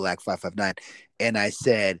out B Black 559, and I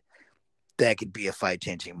said that could be a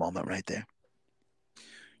fight-changing moment right there.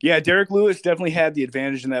 Yeah, Derek Lewis definitely had the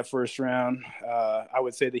advantage in that first round. I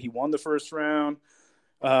would say that he won the first round.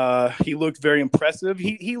 He looked very impressive.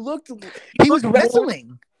 He looked He was more,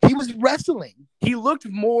 wrestling. He was wrestling. he looked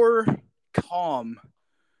more calm,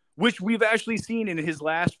 which we've actually seen in his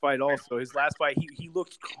last fight. Also, his last fight, he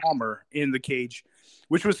looked calmer in the cage,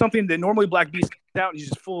 which was something that normally Black Beast comes out and he's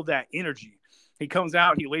just full of that energy. He comes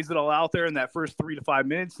out, he lays it all out there in that first 3 to 5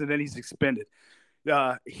 minutes, and then he's expended.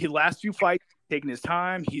 His last few fights, taking his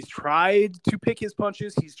time. He's tried to pick his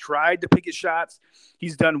punches. He's tried to pick his shots.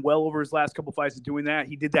 He's done well over his last couple fights of doing that.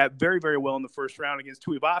 He did that very, very well in the first round against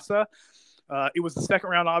Tuivasa. It was the second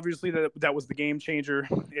round, obviously, that was the game changer.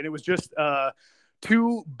 And it was just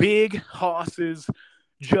two big hosses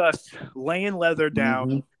just laying leather down.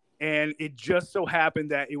 Mm-hmm. And it just so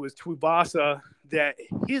happened that it was Tuivasa that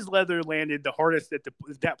his leather landed the hardest at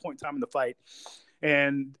that point in time in the fight.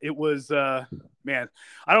 And it was, man,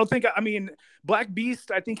 Black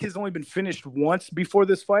Beast, I think, has only been finished once before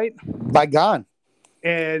this fight. By God.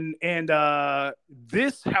 And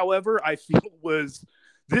this, however, I feel was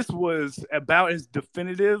about as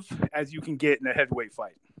definitive as you can get in a heavyweight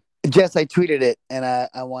fight. Jess, I tweeted it, and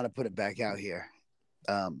I want to put it back out here.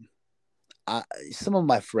 Some of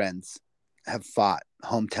my friends have fought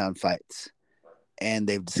hometown fights, and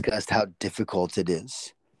they've discussed how difficult it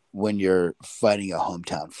is when you're fighting a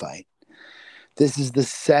hometown fight. This is the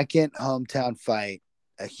second hometown fight,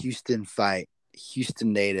 a Houston fight,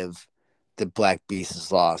 Houston native, that Black Beast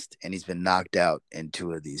has lost, and he's been knocked out in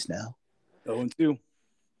 2 of these now. 0-2.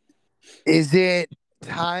 Is it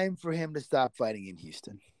time for him to stop fighting in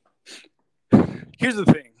Houston? Here's the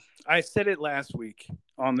thing. I said it last week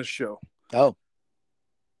on the show. Oh.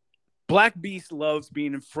 Black Beast loves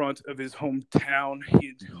being in front of his hometown,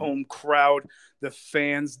 his home crowd, the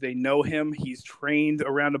fans. They know him. He's trained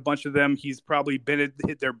around a bunch of them. He's probably been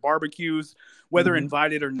at their barbecues, whether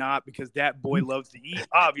invited or not, because that boy loves to eat,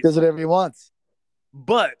 obviously. Does whatever he wants.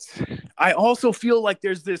 But I also feel like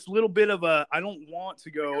there's this little bit of I don't want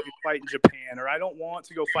to go and fight in Japan, or I don't want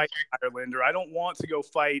to go fight in Ireland, or I don't want to go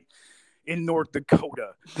fight in North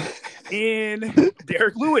Dakota. In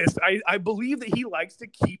Derek Lewis, I believe that he likes to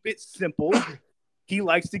keep it simple. He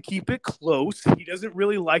likes to keep it close. He doesn't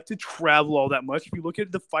really like to travel all that much. If you look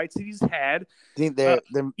at the fights that he's had, I think there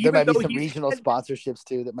might be some regional sponsorships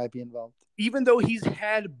too that might be involved. Even though he's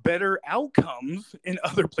had better outcomes in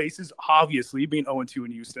other places, obviously being 0-2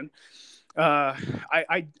 in Houston, I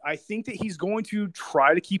think that he's going to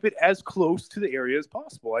try to keep it as close to the area as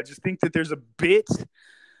possible. I just think that there's a bit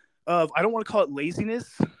of, I don't want to call it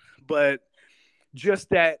laziness, but just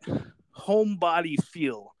that homebody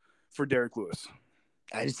feel for Derek Lewis.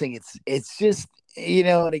 I just think it's just,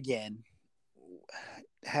 and again,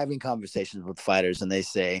 having conversations with fighters, and they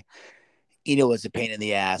say, what's a pain in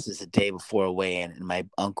the ass is the day before a weigh-in, and my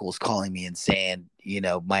uncle's calling me and saying,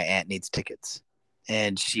 my aunt needs tickets,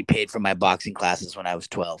 and she paid for my boxing classes when I was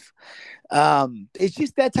 12. It's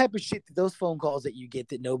just that type of shit, those phone calls that you get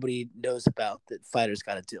that nobody knows about, that fighters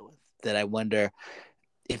got to deal with, that I wonder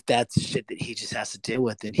if that's shit that he just has to deal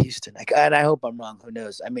with in Houston. And I hope I'm wrong. Who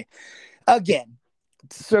knows? I mean, again,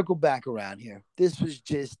 circle back around here. This was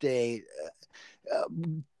just Derek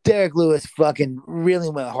Lewis fucking really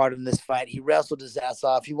went hard in this fight. He wrestled his ass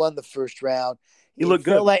off. He won the first round. He looked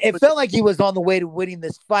good. It felt like he was on the way to winning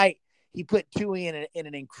this fight. He put Tui in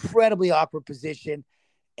an incredibly awkward position,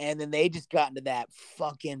 and then they just got into that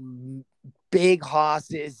fucking big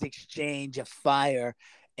hosses exchange of fire,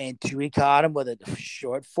 and Tui caught him with a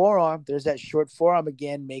short forearm. There's that short forearm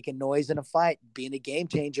again, making noise in a fight, being a game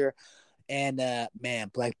changer. And, man,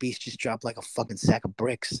 Black Beast just dropped like a fucking sack of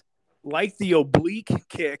bricks. Like the oblique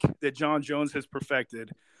kick that John Jones has perfected,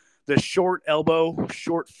 the short elbow,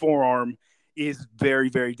 short forearm is very,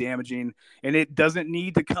 very damaging. And it doesn't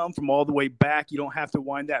need to come from all the way back. You don't have to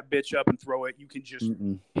wind that bitch up and throw it. You can just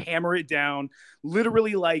hammer it down,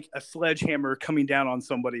 literally like a sledgehammer coming down on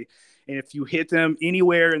somebody. And if you hit them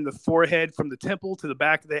anywhere in the forehead from the temple to the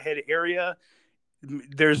back of the head area,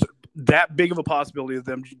 there's that big of a possibility of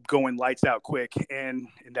them going lights out quick, and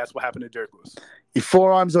that's what happened to Derek Lewis. Your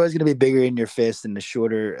forearm's always going to be bigger in your fist, and the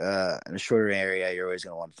shorter area, you're always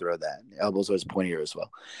going to want to throw that. Elbow's always pointier as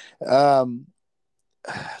well.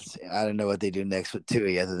 I don't know what they do next with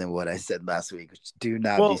Tui other than what I said last week. Which do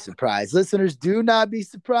not be surprised, listeners. Do not be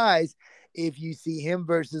surprised if you see him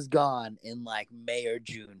versus Gone in like May or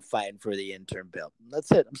June fighting for the interim belt.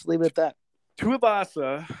 That's it. I'm just leaving it at that.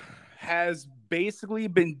 Tuivasa has basically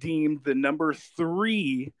been deemed the number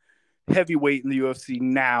 3 heavyweight in the UFC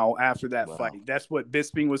now after that fight. That's what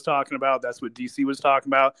Bisping was talking about. That's what DC was talking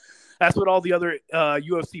about. That's what all the other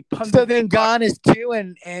UFC pundits. So then Gane is 2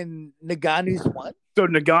 and Ngannou's 1. So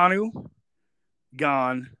Ngannou,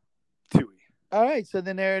 Gane, Tui. All right, so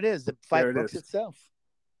then there it is. The fight books itself.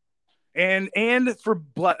 And for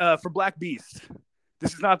Black Beast,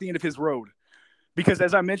 this is not the end of his road, because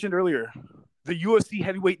as I mentioned earlier, the UFC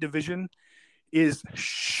heavyweight division is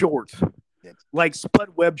short, like Spud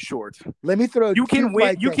Webb short. Let me throw. You can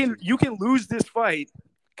win. You can lose this fight,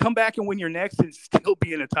 come back and win your next, and still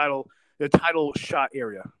be in the title shot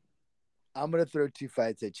area. I'm gonna throw 2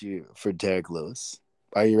 fights at you for Derek Lewis.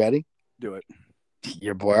 Are you ready? Do it.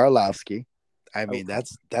 Your boy Arlovsky. I mean,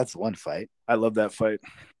 that's one fight. I love that fight.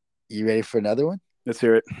 You ready for another one? Let's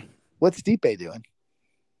hear it. What's Stipe doing?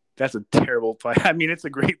 That's a terrible fight. I mean, it's a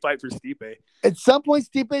great fight for Stipe. At some point,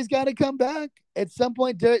 Stipe's got to come back. At some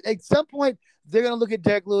point, they're going to look at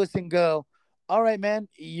Derek Lewis and go, all right, man,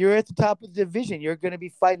 you're at the top of the division. You're going to be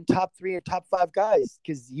fighting top 3 or top 5 guys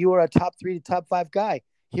because you are a top 3 to top 5 guy.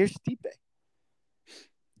 Here's Stipe.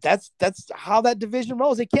 That's how that division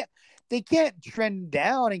rolls. They can't trend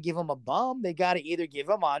down and give him a bum. They got to either give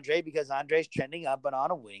him Andre because Andre's trending up and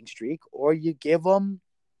on a winning streak, or you give him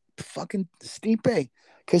fucking Stipe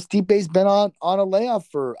because Stipe's been on a layoff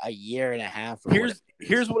for a year and a half.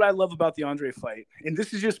 Here's what I love about the Andre fight, and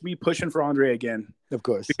this is just me pushing for Andre again, of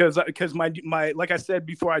course, because my like I said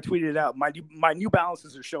before I tweeted it out, my New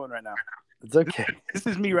Balances are showing right now. It's okay. This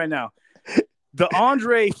is me right now. The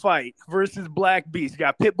Andre fight versus Black Beast. You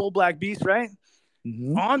got Pitbull, Black Beast, right?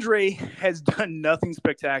 Mm-hmm. Andre has done nothing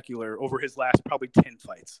spectacular over his last probably 10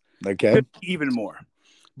 fights. Okay. Even more.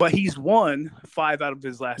 But he's won 5 out of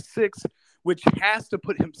his last 6, which has to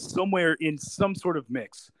put him somewhere in some sort of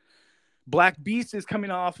mix. Black Beast is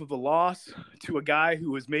coming off of a loss to a guy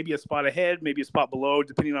who is maybe a spot ahead, maybe a spot below,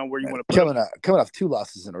 depending on where you want to put him. Coming off 2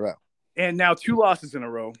 losses in a row. And now 2 losses in a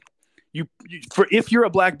row. If you're a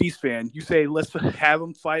Black Beast fan, you say, let's have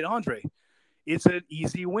him fight Andre. It's an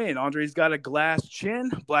easy win. Andre's got a glass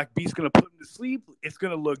chin. Black Beast's going to put him to sleep. It's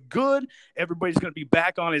going to look good. Everybody's going to be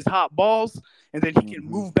back on his hot balls. And then he can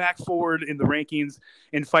move back forward in the rankings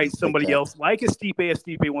and fight somebody else like a Stipe if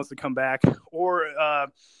Stipe wants to come back. Or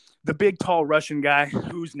the big, tall Russian guy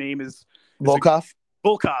whose name is Volkov.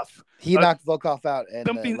 He knocked Volkov out in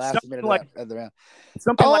the last minute of the round.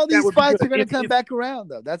 All these fights are going to come back around,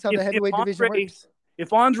 though. That's how the heavyweight division works.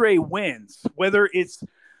 If Andre wins, whether it's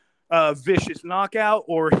vicious knockout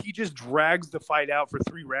or he just drags the fight out for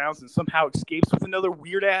 3 rounds and somehow escapes with another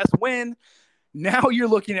weird ass win, now you're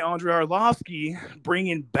looking at Andre Arlovsky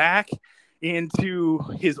bringing back into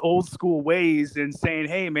his old school ways and saying,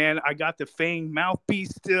 hey man, I got the Fang mouthpiece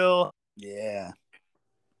still. Yeah.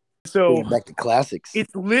 So bringing back to classics.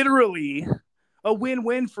 It's literally a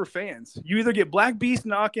win-win for fans. You either get Black Beast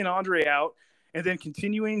knocking Andre out and then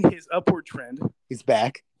continuing his upward trend. He's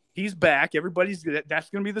back. That's going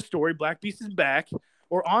to be the story. Black Beast is back.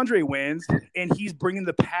 Or Andre wins, and he's bringing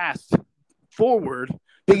the past forward.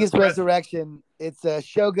 Biggest resurrection. It's a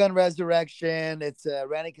Shogun resurrection. It's a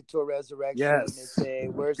Randy Couture resurrection. Yes. It's a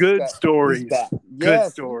good stories.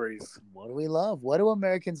 Good stories. What do we love? What do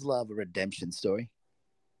Americans love? A redemption story.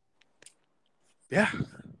 Yeah.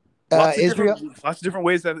 Israel. Lots of different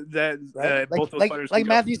ways that right? both those fighters like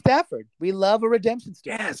Matthew Stafford. We love a redemption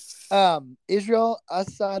story. Yes. Israel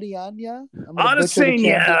Adesanya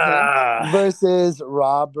versus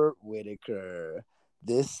Robert Whittaker.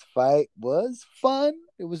 This fight was fun.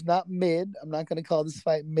 It was not mid. I'm not going to call this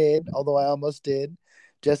fight mid, although I almost did.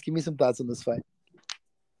 Just give me some thoughts on this fight.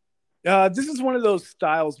 This is one of those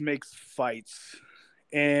styles makes fights.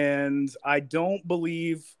 And I don't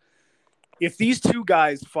believe if these two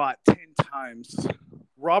guys fought 10 times,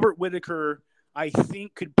 Robert Whittaker, I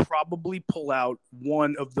think, could probably pull out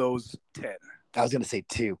one of those 10. I was going to say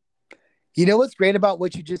 2. You know what's great about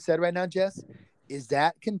what you just said right now, Jess? Is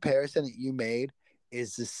that comparison that you made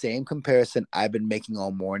is the same comparison I've been making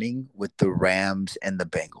all morning with the Rams and the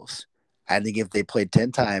Bengals. I think if they played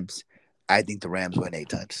 10 times, I think the Rams win 8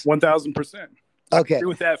 times. 1,000%. Okay. I agree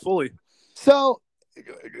with that fully. So,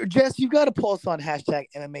 Jess, you got a pulse on hashtag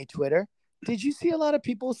MMA Twitter. Did you see a lot of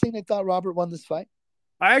people saying they thought Robert won this fight?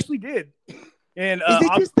 I actually did. And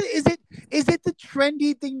is it the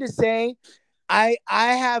trendy thing to say? I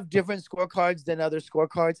have different scorecards than other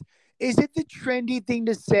scorecards. Is it the trendy thing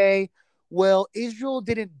to say, well, Israel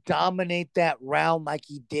didn't dominate that round like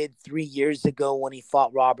he did 3 years ago when he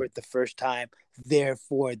fought Robert the first time.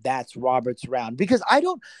 Therefore, that's Robert's round. Because I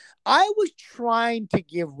was trying to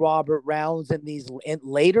give Robert rounds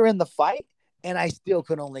later in the fight, and I still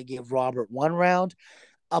could only give Robert 1 round.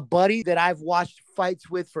 A buddy that I've watched fights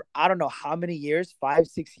with for I don't know how many years,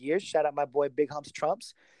 5-6 years, shout out my boy Big Humps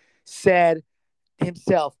Trumps, said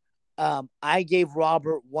himself, I gave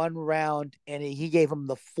Robert 1 round, and he gave him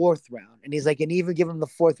the 4th round. And he's like, and even give him the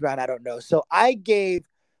 4th round, I don't know. So I gave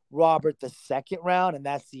Robert the 2nd round, and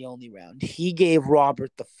that's the only round. He gave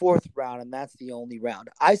Robert the 4th round, and that's the only round.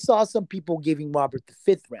 I saw some people giving Robert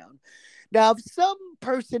the 5th round. Now, if some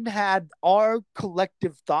person had our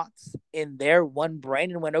collective thoughts in their one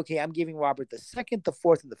brain and went, okay, I'm giving Robert the 2nd, the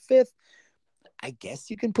 4th, and the 5th, I guess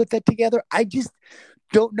you can put that together. I just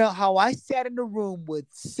don't know how I sat in a room with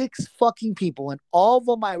 6 fucking people, and all of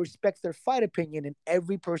them I respect their fight opinion, and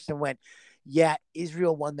every person went, yeah,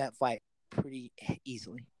 Israel won that fight pretty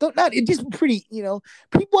easily. Not it just pretty, he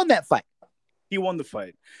won that fight. He won the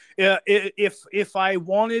fight. If I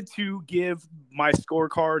wanted to give my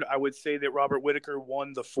scorecard, I would say that Robert Whittaker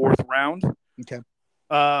won the 4th round. Okay.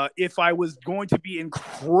 If I was going to be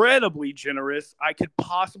incredibly generous, I could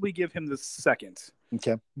possibly give him the 2nd.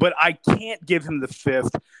 Okay. But I can't give him the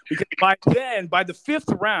 5th because by the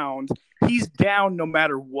 5th round, he's down no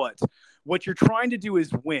matter what. What you're trying to do is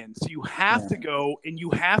win. So you have to go and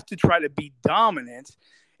you have to try to be dominant,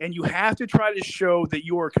 and you have to try to show that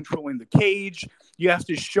you are controlling the cage. You have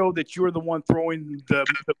to show that you're the one throwing the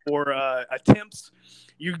more attempts.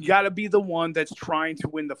 You got to be the one that's trying to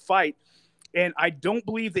win the fight. And I don't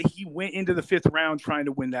believe that he went into the 5th round trying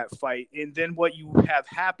to win that fight. And then what you have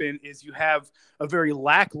happen is you have a very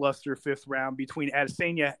lackluster 5th round between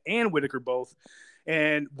Adesanya and Whittaker both.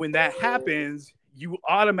 And when that happens, you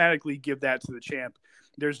automatically give that to the champ.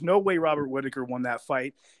 There's no way Robert Whittaker won that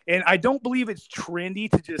fight. And I don't believe it's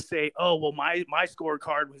trendy to just say, oh, well, my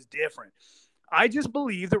scorecard was different. I just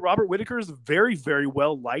believe that Robert Whittaker is a very, very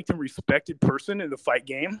well liked and respected person in the fight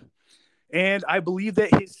game. And I believe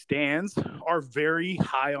that his stands are very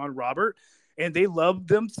high on Robert, and they love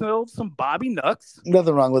themselves some Bobby Nux.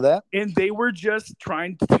 Nothing wrong with that. And they were just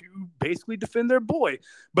trying to basically defend their boy.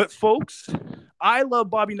 But folks, I love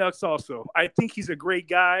Bobby Nux also. I think he's a great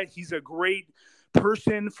guy. He's a great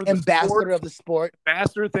person for the ambassador of the sport.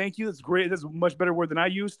 Ambassador, thank you. That's great. That's a much better word than I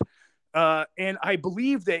used. And I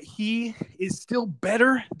believe that he is still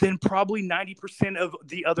better than probably 90% of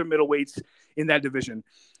the other middleweights in that division.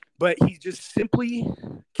 But he just simply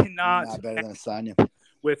cannot. Not better than Adesanya.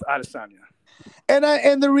 With Adesanya.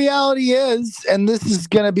 And the reality is, and this is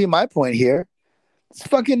going to be my point here, it's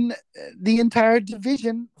fucking the entire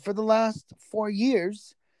division for the last 4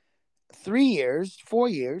 years, 3 years, 4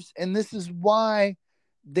 years. And this is why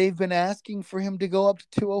they've been asking for him to go up to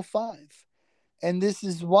 205. And this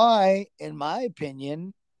is why, in my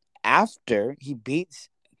opinion, after he beats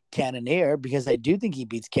Cannonier, because I do think he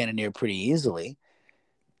beats Cannonier pretty easily,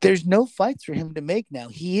 there's no fights for him to make now.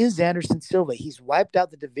 He is Anderson Silva. He's wiped out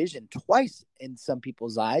the division twice in some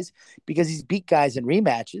people's eyes because he's beat guys in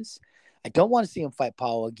rematches. I don't want to see him fight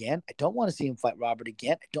Paulo again. I don't want to see him fight Robert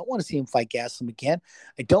again. I don't want to see him fight Gaslam again.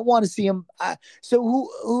 I don't want to see him. So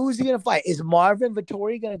who's he going to fight? Is Marvin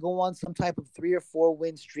Vettori going to go on some type of 3 or 4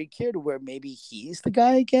 win streak here to where maybe he's the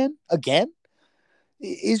guy again?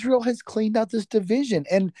 Israel has cleaned out this division,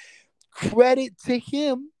 and credit to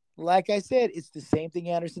him. Like I said, it's the same thing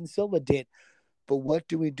Anderson Silva did. But what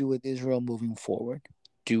do we do with Israel moving forward?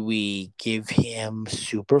 Do we give him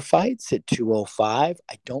super fights at 205?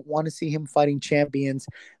 I don't want to see him fighting champions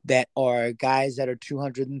that are guys that are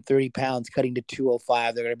 230 pounds cutting to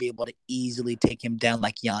 205. They're going to be able to easily take him down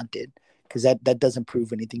like Jan did, because that doesn't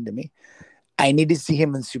prove anything to me. I need to see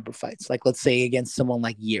him in super fights, like let's say against someone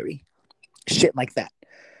like Yuri. Shit like that.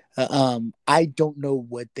 I don't know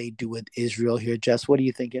what they do with Israel here. Jess, what are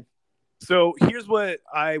you thinking? So here's what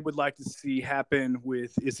I would like to see happen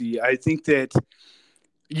with Izzy. I think that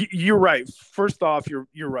you're right. First off,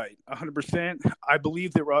 you're right, 100%. I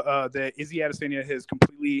believe that Izzy Adesanya has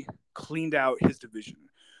completely cleaned out his division.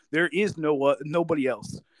 There is nobody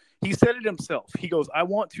else. He said it himself. He goes, I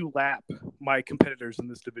want to lap my competitors in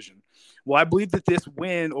this division. Well, I believe that this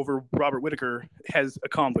win over Robert Whittaker has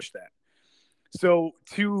accomplished that. So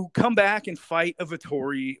to come back and fight a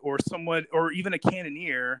Vettori or someone, or even a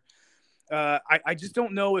Cannonier, I just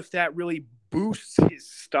don't know if that really boosts his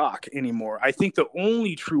stock anymore. I think the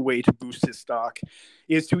only true way to boost his stock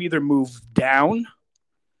is to either move down,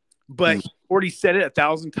 but he already said it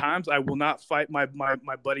 1,000 times. I will not fight my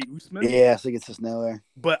buddy Usman. Yeah, so it gets us nowhere.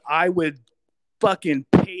 But I would fucking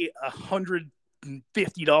pay $150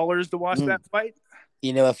 to watch that fight.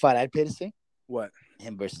 You know what fight I'd pay to see? What?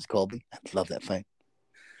 Him versus Colby. I'd love that fight.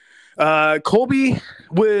 Colby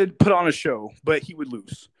would put on a show, but he would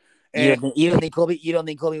lose. And you don't think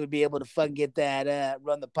Colby would be able to fucking get that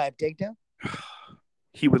run the pipe takedown?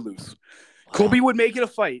 He would lose. Wow. Colby would make it a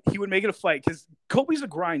fight. He would make it a fight because Colby's a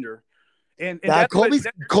grinder. And Colby's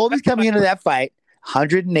coming into that fight.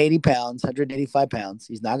 180 pounds, 185 pounds.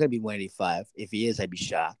 He's not going to be 185. If he is, I'd be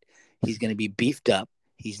shocked. He's going to be beefed up.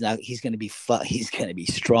 He's going to be he's going to be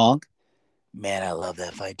strong. Man, I love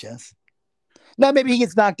that fight, Jess. No, maybe he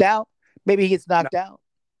gets knocked out.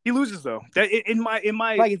 He loses though. That in my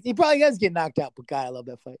he probably does get knocked out, but God, I love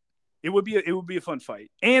that fight. It would be a fun fight,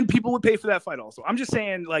 and people would pay for that fight also. I'm just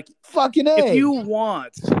saying, like, fucking A. If you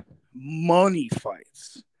want money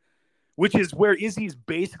fights, which is where Izzy's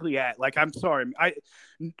basically at. Like, I'm sorry,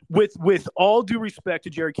 with all due respect to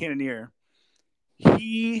Jared Cannonier,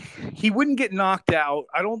 he wouldn't get knocked out.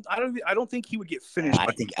 I don't think he would get finished.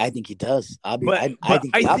 I think he does. I think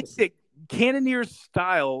that Cannonier's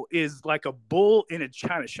style is like a bull in a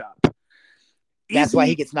china shop. That's why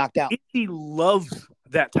he gets knocked out. Izzy loves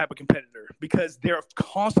that type of competitor because they're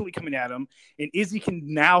constantly coming at him, and Izzy can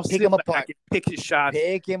now pick him apart, and pick his shots,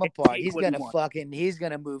 pick him apart. He's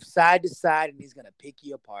gonna move side to side, and he's gonna pick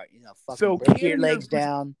you apart. You know, fucking break your legs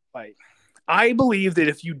down. Fight. I believe that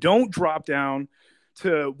if you don't drop down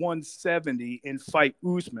to 170 and fight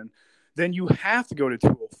Usman, then you have to go to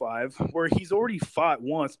 205, where he's already fought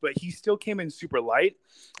once, but he still came in super light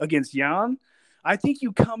against Jan. I think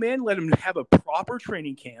you come in, let him have a proper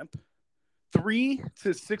training camp, 3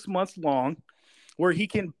 to 6 months long, where he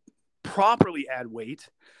can properly add weight,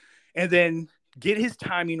 and then get his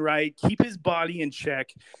timing right, keep his body in check,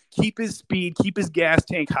 keep his speed, keep his gas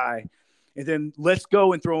tank high, and then let's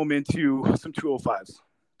go and throw him into some 205s.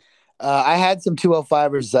 I had some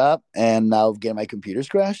 205ers up, and I'll get my computers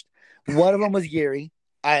crashed. One of them was Yuri.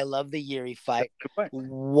 I love the Yuri fight.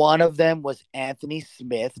 One of them was Anthony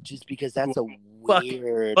Smith, just because that's a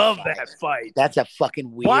weird love fight. That fight. That's a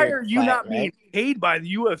fucking weird Why are you fight, not being paid by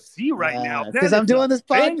the UFC right now? Because I'm doing this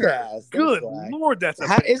podcast. Good Lord,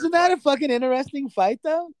 isn't that a fucking interesting fight,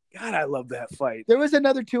 though? God, I love that fight. There was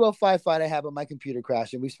another 205 fight I have on my computer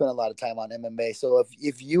crash, and we spent a lot of time on MMA. So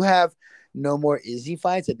if you have no more Izzy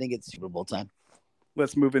fights, I think it's Super Bowl time.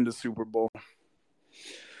 Let's move into Super Bowl.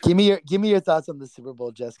 Give me your thoughts on the Super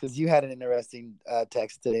Bowl, Jess, because you had an interesting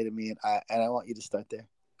text today to me, and I want you to start there.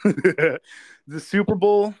 The Super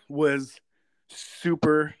Bowl was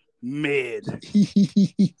super mid.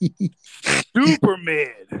 Super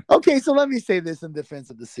mid. Okay, so let me say this in defense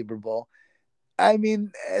of the Super Bowl. I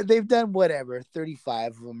mean, they've done whatever,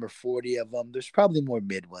 35 of them or 40 of them. There's probably more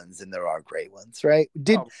mid ones than there are great ones, right?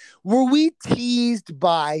 Were we teased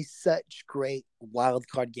by such great wild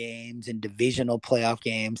card games and divisional playoff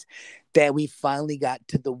games that we finally got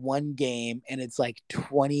to the one game and it's like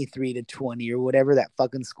 23-20 or whatever that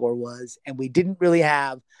fucking score was, and we didn't really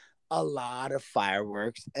have a lot of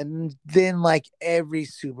fireworks? And then, like every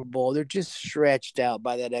Super Bowl, they're just stretched out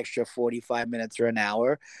by that extra 45 minutes or an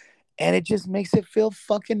hour. And it just makes it feel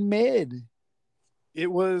fucking mid.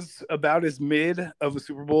 It was about as mid of a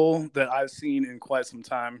Super Bowl that I've seen in quite some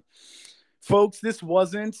time. Folks, this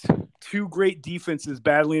wasn't two great defenses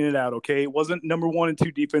battling it out, okay? It wasn't number 1 and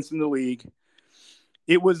 2 defense in the league.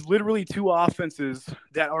 It was literally two offenses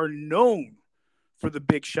that are known for the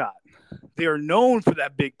big shot. They are known for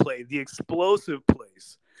that big play, the explosive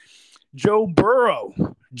plays. Joe Burrow,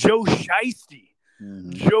 Joe Shiesty,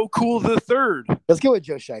 Joe Cool the Third. Let's go with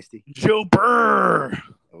Joe Shiesty. Joe Burr.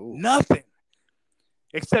 Ooh. Nothing.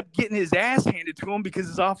 Except getting his ass handed to him because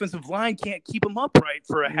his offensive line can't keep him upright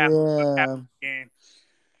for a half of the game.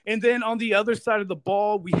 And then on the other side of the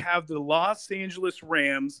ball, we have the Los Angeles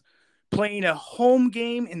Rams playing a home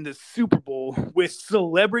game in the Super Bowl with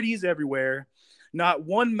celebrities everywhere. Not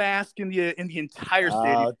one mask in the entire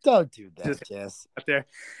stadium. Oh, don't do that, Jess. Up there,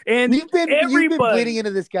 and you've been bleeding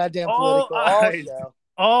into this goddamn political.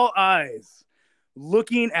 All eyes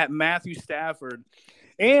looking at Matthew Stafford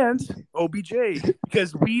and OBJ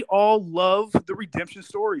because we all love the redemption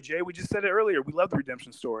story. Jay, we just said it earlier. We love the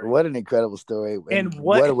redemption story. What an incredible story! And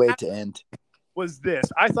what a way to end. Was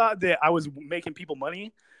this? I thought that I was making people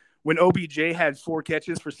money when OBJ had 4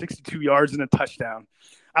 catches for 62 yards and a touchdown.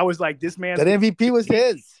 I was like, this man. That MVP was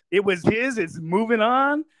his. It was his. It's moving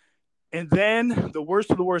on. And then the worst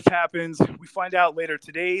of the worst happens. We find out later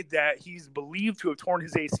today that he's believed to have torn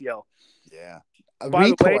his ACL. Yeah.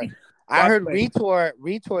 By the way, I heard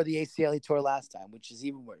retore the ACL he tore last time, which is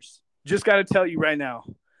even worse. Just got to tell you right now,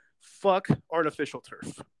 fuck artificial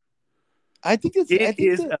turf. I think it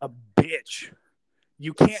is a bitch.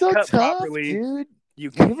 You can't cut properly. Dude.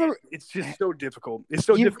 It's just so difficult. It's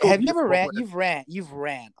so difficult. Have you ever ran? You've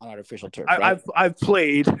ran on artificial turf. Right? I've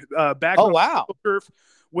played back. Oh wow! Turf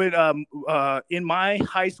with in my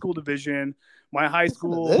high school division. My high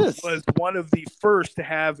school was one of the first to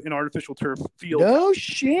have an artificial turf field. No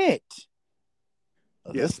shit.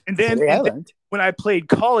 Yes, and then when I played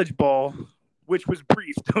college ball, which was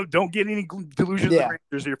brief. Don't get any delusions of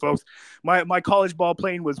grandeur here, folks. My college ball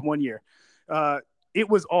playing was 1 year. It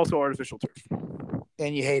was also artificial turf.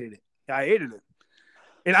 And you hated it. I hated it.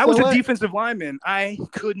 And I was a defensive lineman. I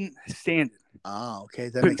couldn't stand it. Oh, okay.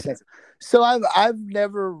 That makes sense. So I've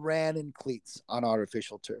never ran in cleats on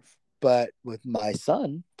artificial turf. But with my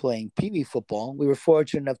son playing Pee-wee football, we were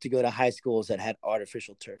fortunate enough to go to high schools that had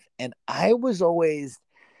artificial turf. And I was always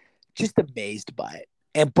just amazed by it.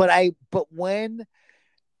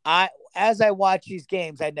 As I watched these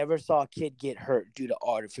games, I never saw a kid get hurt due to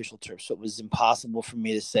artificial turf. So it was impossible for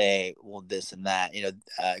me to say, well, this and that,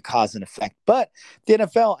 cause and effect. But the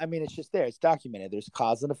NFL, I mean, it's just there. It's documented. There's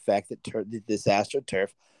cause and effect that the disaster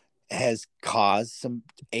turf has caused some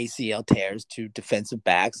ACL tears to defensive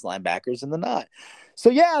backs, linebackers, and the not. So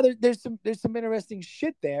yeah, there's some interesting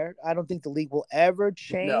shit there. I don't think the league will ever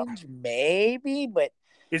change. No. Maybe, but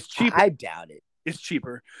it's cheaper. I doubt it. It's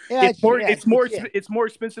cheaper. Yeah, it's more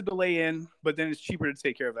expensive to lay in, but then it's cheaper to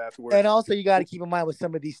take care of afterwards. And also, you got to keep in mind with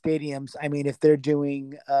some of these stadiums. I mean, if they're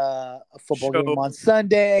doing a football game on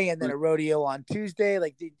Sunday and then a rodeo on Tuesday,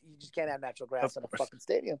 like you just can't have natural grass in a fucking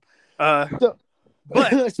stadium. But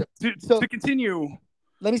to continue,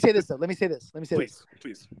 let me say this though.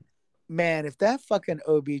 Please. Man, if that fucking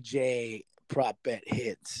OBJ prop bet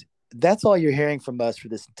hits, that's all you're hearing from us for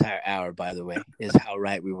this entire hour. By the way, is how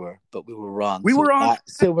right we were, but we were wrong. We were on.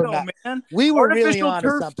 Man. We were really on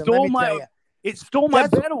to something. Let me tell you. It stole my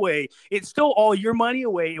bet away. It stole all your money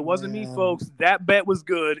away. It wasn't me, folks. That bet was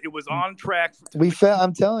good. It was on track.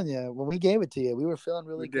 I'm telling you, when we gave it to you, we were feeling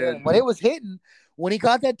really good. And when it was hitting, when he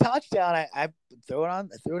caught that touchdown, I threw it on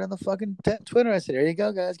the fucking Twitter. I said, "There you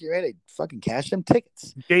go, guys. Get ready. Fucking cash them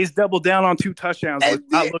tickets." Jay's doubled down on 2 touchdowns.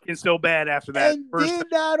 Not looking so bad after that. And then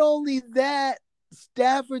not only that,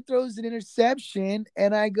 Stafford throws an interception,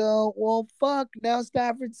 and I go, well, fuck, now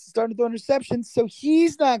Stafford's starting to throw interceptions, so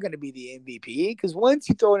he's not going to be the MVP, because once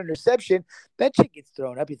you throw an interception, that shit gets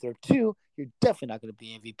thrown up. You throw 2, you're definitely not going to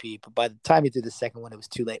be MVP, but by the time you threw the second one, it was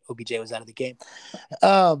too late. OBJ was out of the game.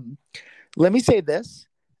 Let me say this.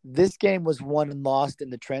 This game was won and lost in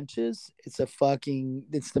the trenches. It's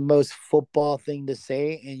the most football thing to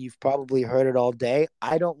say, and you've probably heard it all day.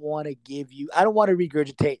 I don't want to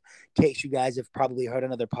regurgitate takes you guys have probably heard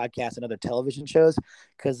on other podcasts and other television shows,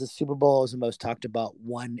 because the Super Bowl is the most talked about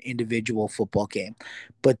one individual football game.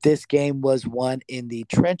 But this game was won in the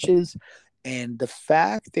trenches, and the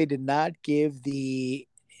fact they did not give the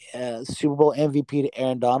Super Bowl MVP to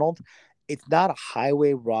Aaron Donald, it's not a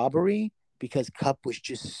highway robbery, because Kupp was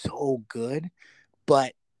just so good.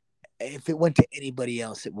 But if it went to anybody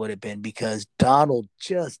else, it would have been, because Donald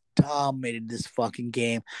just dominated this fucking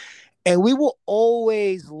game. And we will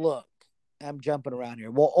always look, I'm jumping around here,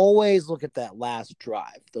 we'll always look at that last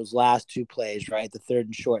drive, those last 2 plays, right? The 3rd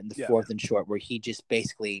and short and the 4th and short, where he just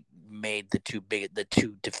basically made the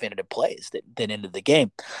two definitive plays that ended the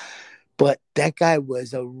game. But that guy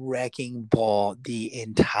was a wrecking ball the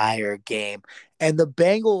entire game. And the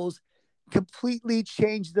Bengals completely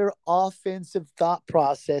changed their offensive thought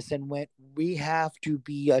process and went, we have to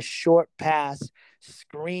be a short pass,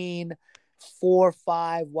 screen,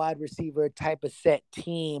 4-5 wide receiver type of set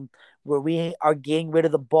team, where we are getting rid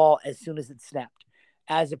of the ball as soon as it's snapped,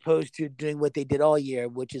 as opposed to doing what they did all year,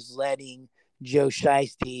 which is letting Joe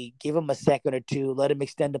Shiesty give him a second or 2, let him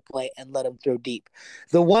extend the play, and let him throw deep.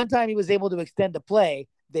 The one time he was able to extend the play,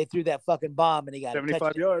 they threw that fucking bomb and he got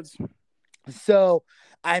 75 yards. So,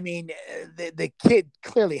 I mean, the kid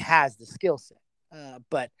clearly has the skill set.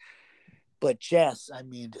 But Jess, I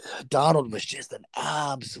mean, Donald was just an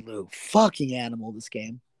absolute fucking animal this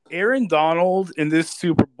game. Aaron Donald in this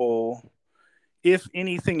Super Bowl, if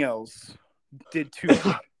anything else, did 2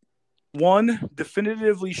 things. One,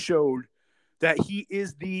 definitively showed that he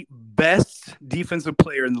is the best defensive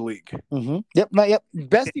player in the league. Mm-hmm. Yep.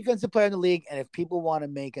 Best defensive player in the league. And if people want to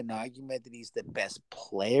make an argument that he's the best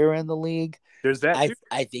player in the league, there's that.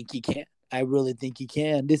 I think he can. I really think he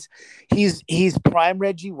can. He's prime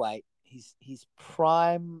Reggie White. He's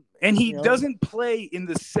prime, and he doesn't play in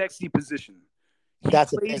the sexy position. He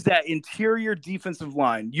plays that interior defensive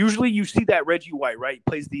line. Usually, you see that Reggie White, right? He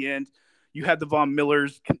plays the end. You have the Von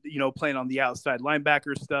Millers, playing on the outside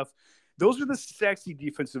linebacker stuff. Those are the sexy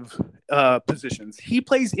defensive positions. He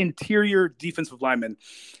plays interior defensive lineman.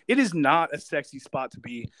 It is not a sexy spot to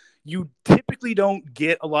be. You typically don't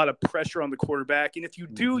get a lot of pressure on the quarterback, and if you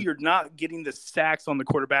do, you're not getting the sacks on the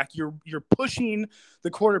quarterback. You're pushing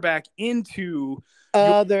the quarterback into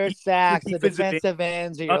other sacks, the defensive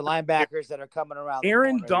ends, or your linebackers that are coming around.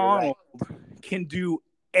 Aaron Donald can do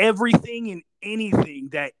everything and anything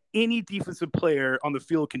that any defensive player on the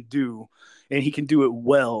field can do, and he can do it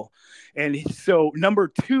well. And so, number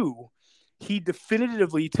two, he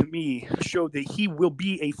definitively, to me, showed that he will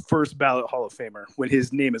be a first ballot Hall of Famer when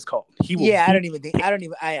his name is called. He will. Yeah, I don't even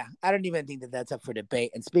think that that's up for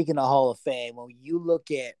debate. And speaking of Hall of Fame, when you look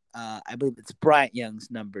at, I believe it's Bryant Young's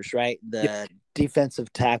numbers, right? The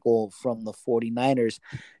defensive tackle from the 49ers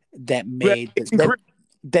that made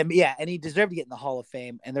and he deserved to get in the Hall of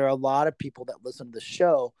Fame. And there are a lot of people that listen to the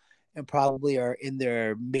show and probably are in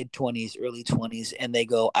their mid-20s, early 20s, and they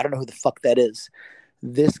go, I don't know who the fuck that is.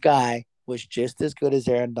 This guy was just as good as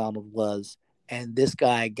Aaron Donald was. And this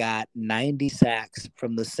guy got 90 sacks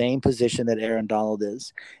from the same position that Aaron Donald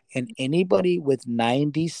is. And anybody with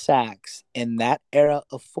 90 sacks in that era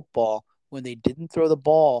of football, when they didn't throw the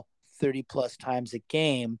ball 30 plus times a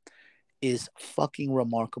game, is fucking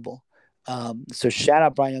remarkable. So shout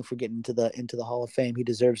out Brian Young for getting into the Hall of Fame. He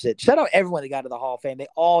deserves it. Shout out everyone that got to the Hall of Fame. They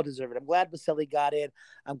all deserve it. I'm glad Vaselli got in.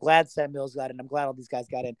 I'm glad Sam Mills got in. I'm glad all these guys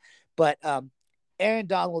got in. But Aaron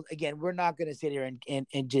Donald, again, we're not going to sit here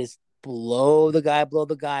and just blow the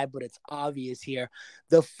guy, but it's obvious here.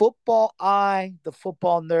 The football eye, the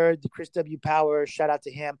football nerd, the Chris W. Power, shout out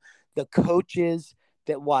to him. The coaches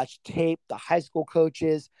that watch tape, the high school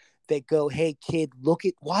coaches that go, hey, kid,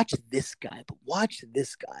 watch this guy, but watch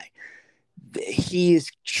this guy. He is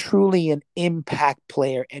truly an impact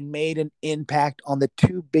player and made an impact on the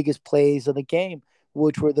two biggest plays of the game,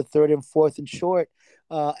 which were the third and fourth and short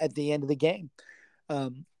at the end of the game.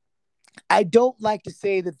 I don't like to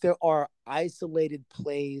say that there are isolated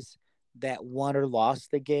plays that won or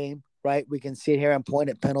lost the game, right? We can sit here and point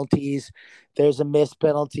at penalties. There's a missed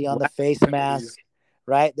penalty on the face mask,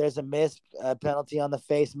 right? There's a missed penalty on the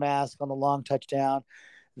face mask on the long touchdown.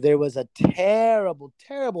 There was a terrible,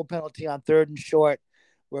 terrible penalty on third and short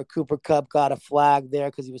where Cooper Kupp got a flag there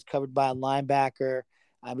because he was covered by a linebacker.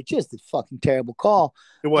 I mean, just a fucking terrible call.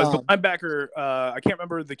 It was the linebacker. I can't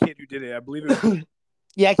remember the kid who did it. I believe it was.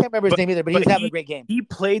 Yeah, I can't remember his name either, but he was having a great game. He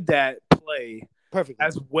played that play perfectly,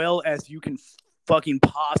 as well as you can fucking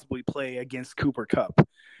possibly play against Cooper Kupp.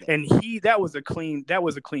 And that was a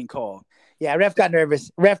clean call. Yeah, ref got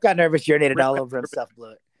nervous. Urinated all over himself,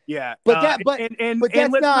 blew it. Yeah, but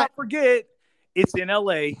let's not forget, it's in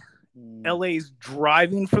LA. LA's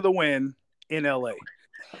driving for the win in LA.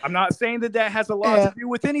 I'm not saying that has a lot to do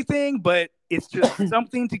with anything, but it's just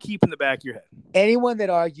something to keep in the back of your head. Anyone that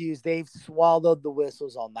argues they've swallowed the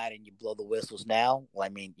whistles all night and you blow the whistles now, well, I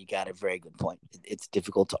mean, you got a very good point. It's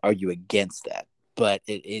difficult to argue against that, but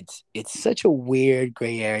it's such a weird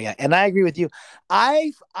gray area. And I agree with you.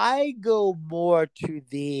 I go more to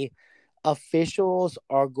the officials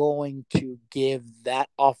are going to give that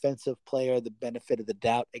offensive player the benefit of the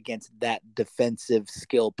doubt against that defensive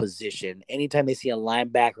skill position. Anytime they see a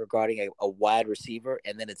linebacker guarding a wide receiver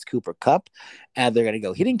and then it's Cooper Kupp, and they're going to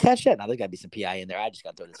go, he didn't catch that. Now there's got to be some PI in there. I just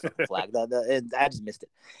got to throw this flag. I just missed it.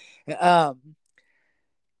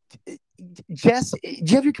 Jess, do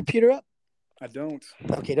you have your computer up? I don't.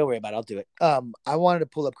 Okay, don't worry about it. I'll do it. I wanted to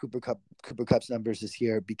pull up Cooper Kupp's numbers this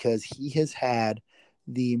year because he has had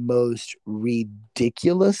the most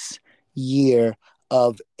ridiculous year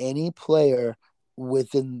of any player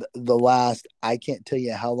within the last, I can't tell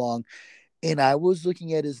you how long. And I was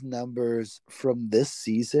looking at his numbers from this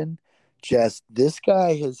season. Just this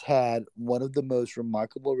guy has had one of the most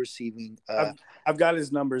remarkable receiving. I've got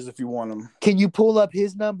his numbers if you want them. Can you pull up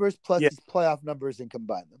his numbers plus his playoff numbers and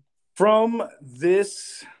combine them? From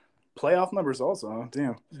this playoff numbers also, huh?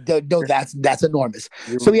 Damn. No, that's enormous.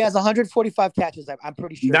 So he has 145 catches. I'm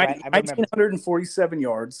pretty sure. 1,947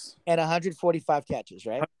 yards and 145 catches,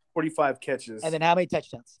 right? 145 catches. And then how many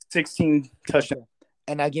touchdowns? 16 touchdowns.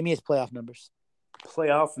 And now give me his playoff numbers.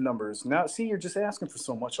 Playoff numbers. Now, see, you're just asking for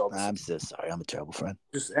so much all this. I'm so sorry. I'm a terrible friend.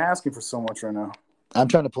 Just asking for so much right now. I'm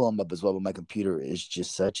trying to pull them up as well, but my computer is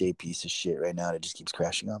just such a piece of shit right now. It just keeps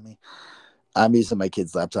crashing on me. I'm using my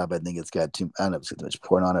kid's laptop. I think it's got I don't know if it's got too much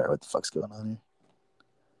porn on it or what the fuck's going on here.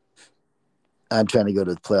 I'm trying to go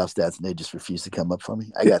to the playoff stats and they just refuse to come up for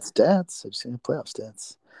me. I got stats. I just got playoff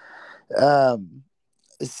stats.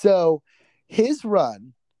 So his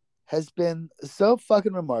run has been so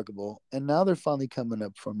fucking remarkable, and now they're finally coming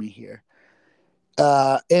up for me here.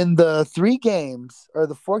 In the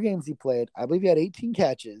 4 games he played, I believe he had 18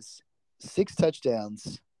 catches, 6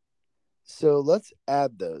 touchdowns. So let's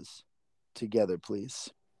add those together, please.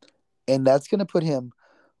 And that's going to put him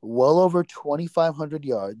well over 2,500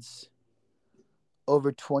 yards,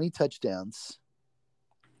 over 20 touchdowns,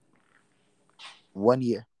 1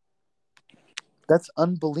 year. That's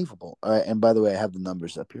unbelievable. All right, and by the way, I have the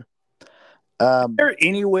numbers up here. Is there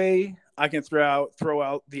any way I can throw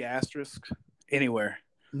out the asterisk anywhere.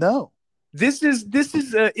 No. This is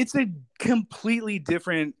it's a completely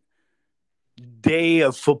different day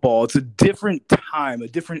of football. It's a different time, a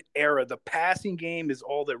different era. The passing game is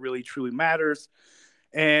all that really truly matters.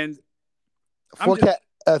 And by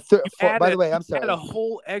the way, I'm sorry. Add a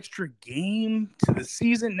whole extra game to the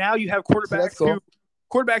season. Now you have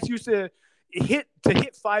quarterbacks used to hit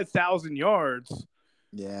 5,000 yards.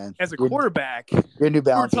 Yeah. As a quarterback, your New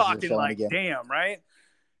Balance we're talking like again. Damn, right?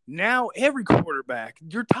 Now every quarterback,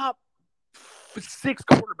 your top 6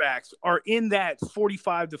 quarterbacks are in that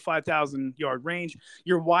 45 to 5,000 yard range.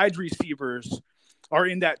 Your wide receivers are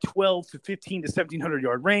in that 12 to 15 to 1,700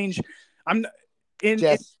 yard range.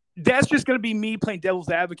 That's just going to be me playing devil's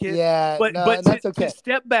advocate. Yeah, but that's okay. To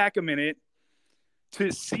step back a minute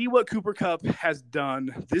to see what Cooper Kupp has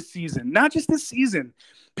done this season, not just this season.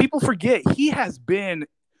 People forget he has been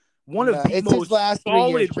one of the most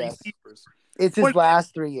solid receivers. It's his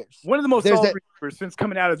last 3 years. One of the most solid receivers since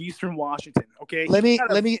coming out of Eastern Washington. Okay. Let me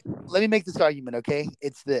make this argument. Okay,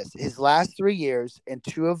 it's this: his last 3 years, and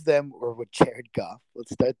 2 of them were with Jared Goff.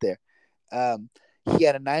 Let's start there. He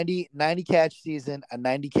had a 90 catch season, a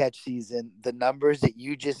 90 catch season. The numbers that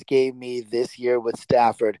you just gave me this year with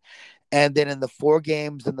Stafford, and then in the 4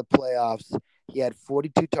 games in the playoffs, he had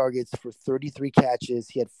 42 targets for 33 catches.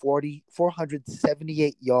 He had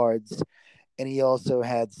 478 yards. And he also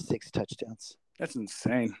had 6 touchdowns. That's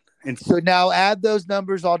insane. And so now add those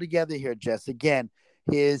numbers all together here, Jess. Again,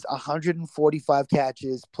 his 145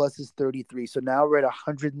 catches plus his 33. So now we're at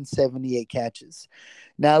 178 catches.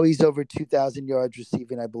 Now he's over 2,000 yards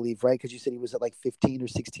receiving, I believe, right? Because you said he was at like 15 or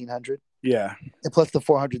 1,600. Yeah. And plus the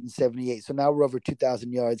 478. So now we're over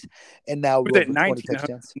 2,000 yards. And now we're over 20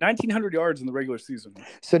 touchdowns. 1,900 yards in the regular season.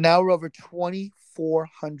 So now we're over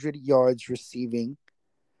 2,400 yards receiving.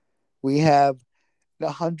 We have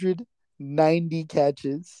 190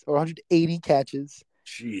 catches or 180 catches.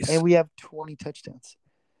 Jeez. And we have 20 touchdowns.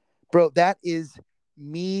 Bro, that is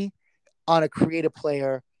me on a creative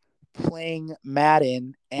player playing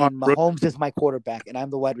Madden, and Mahomes is my quarterback, and I'm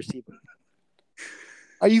the wide receiver.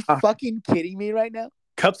 Are you fucking kidding me right now?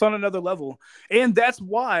 Kupp's on another level. And that's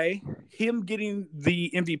why him getting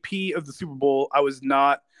the MVP of the Super Bowl,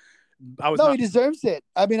 he deserves it.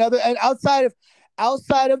 I mean, outside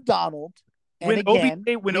of Donald, when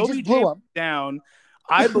OBJ blew him down,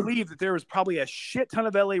 I believe that there was probably a shit ton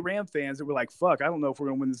of LA Ram fans that were like, fuck, I don't know if we're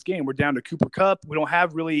going to win this game. We're down to Cooper Kupp. We don't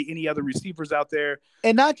have really any other receivers out there.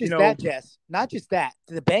 And not just that, Jess. Not just that.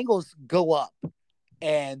 The Bengals go up,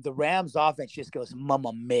 and the Rams offense just goes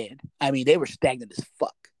mama mid. I mean, they were stagnant as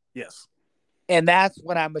fuck. Yes. And that's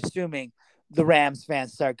when I'm assuming the Rams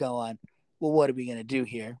fans start going, well, what are we going to do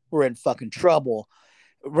here? We're in fucking trouble.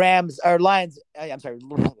 Lions. I'm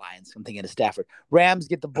thinking of Stafford. Rams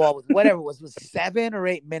get the ball with whatever it was 7 or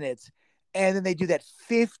 8 minutes. And then they do that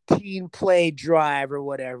 15-play drive or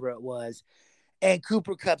whatever it was. And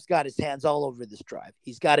Cooper Kupp's got his hands all over this drive.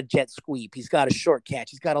 He's got a jet sweep. He's got a short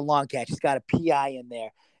catch. He's got a long catch. He's got a PI in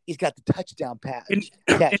there. He's got the touchdown pass. And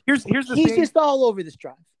here's the thing. He's just all over this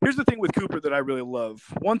drive. Here's the thing with Cooper that I really love.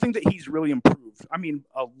 One thing that he's really improved,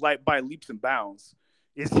 by leaps and bounds,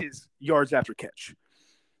 is his yards after catch.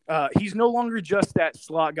 He's no longer just that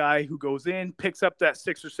slot guy who goes in, picks up that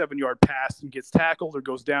 6 or 7 yard pass and gets tackled or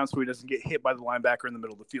goes down so he doesn't get hit by the linebacker in the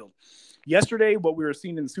middle of the field. Yesterday, what we were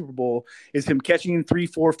seeing in the Super Bowl is him catching 3,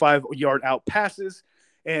 4, 5 yard out passes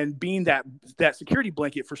and being that security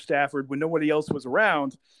blanket for Stafford when nobody else was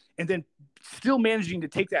around, and then still managing to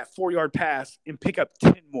take that 4 yard pass and pick up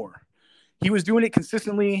 10 more. He was doing it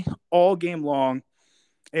consistently all game long.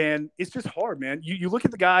 And it's just hard, man. You look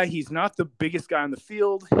at the guy, he's not the biggest guy on the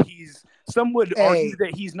field. Some would argue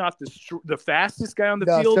that he's not the fastest guy on the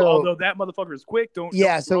field, although that motherfucker is quick.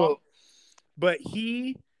 But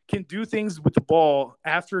he can do things with the ball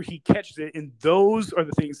after he catches it, and those are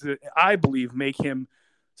the things that I believe make him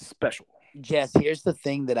special. Jess, here's the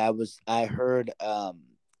thing that I heard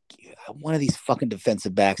one of these fucking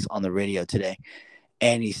defensive backs on the radio today.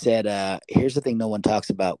 And he said, here's the thing no one talks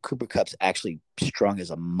about. Cooper Kupp's actually strong as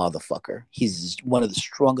a motherfucker. He's one of the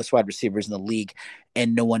strongest wide receivers in the league,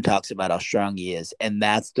 and no one talks about how strong he is. And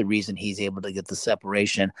that's the reason he's able to get the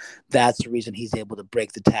separation. That's the reason he's able to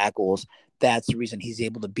break the tackles. That's the reason he's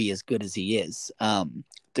able to be as good as he is.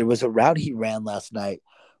 There was a route he ran last night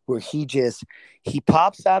where he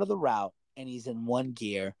pops out of the route, and he's in one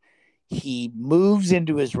gear. He moves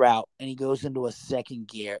into his route and he goes into a second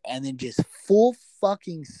gear and then just full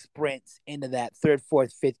fucking sprints into that third,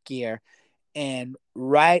 fourth, fifth gear. And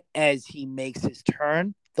right as he makes his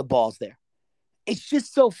turn, the ball's there. It's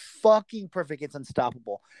just so fucking perfect. It's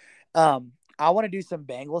unstoppable. I I want to do some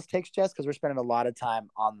Bengals takes, Jess, because we're spending a lot of time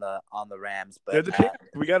on the Rams. They're But the champ.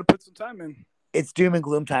 We got to put some time in. it's doom and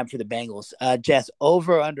gloom time for the Bengals. Jess,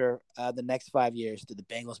 over or under the next 5 years, do the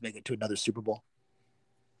Bengals make it to another Super Bowl?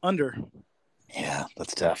 Under. Yeah,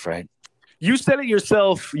 that's tough, right? You said it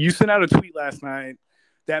yourself. You sent out a tweet last night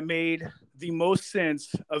that made the most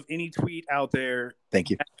sense of any tweet out there. Thank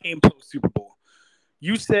you. That came post Super Bowl.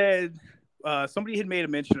 You said somebody had made a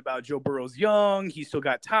mention about Joe Burrow's young. He's still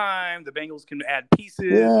got time. The Bengals can add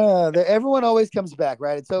pieces. Yeah, everyone always comes back,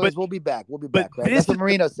 right? It's always we'll be back. We'll be back, right? That's what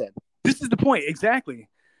Marino said. This is the point. Exactly.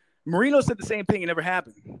 Marino said the same thing. It never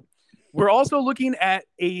happened. We're also looking at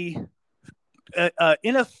a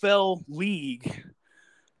NFL league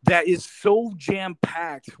that is so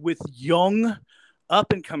jam-packed with young,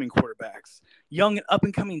 up-and-coming quarterbacks, young and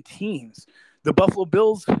up-and-coming teams. The Buffalo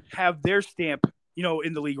Bills have their stamp,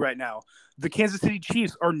 in the league right now. The Kansas City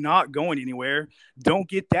Chiefs are not going anywhere. Don't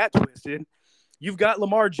get that twisted. You've got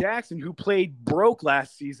Lamar Jackson, who played broke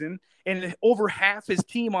last season, and over half his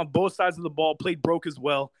team on both sides of the ball played broke as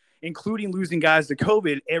well, including losing guys to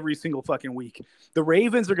COVID every single fucking week. The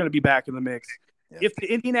Ravens are going to be back in the mix. Yeah. If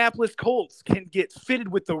the Indianapolis Colts can get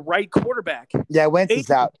fitted with the right quarterback. Yeah, Wentz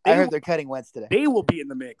is out. I heard they're cutting Wentz today. They will be in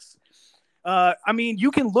the mix.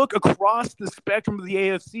 You can look across the spectrum of the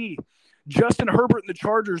AFC. Justin Herbert and the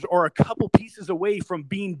Chargers are a couple pieces away from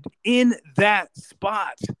being in that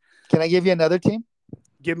spot. Can I give you another team?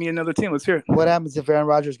 Give me another team. Let's hear it. What happens if Aaron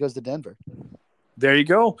Rodgers goes to Denver? There you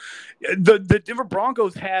go. The Denver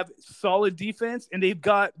Broncos have solid defense, and they've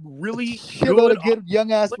got really good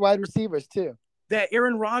young-ass wide receivers, too. That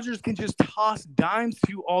Aaron Rodgers can just toss dimes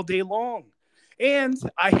to all day long. And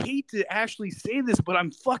I hate to actually say this, but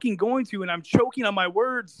I'm fucking going to, and I'm choking on my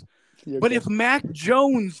words. But if Mac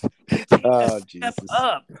Jones can take a step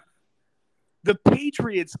up, the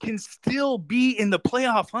Patriots can still be in the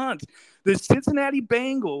playoff hunt. The Cincinnati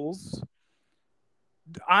Bengals,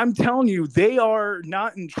 I'm telling you, they are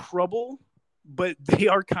not in trouble, but they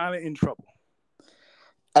are kind of in trouble.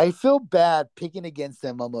 I feel bad picking against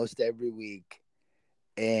them almost every week.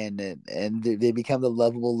 And they become the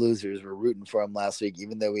lovable losers. We're rooting for them last week,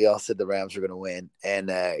 even though we all said the Rams were going to win.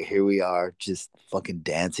 And here we are, just fucking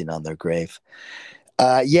dancing on their grave.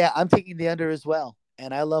 I'm taking the under as well.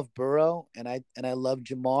 And I love Burrow, and I love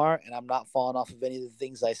Jamar, and I'm not falling off of any of the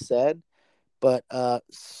things I said. But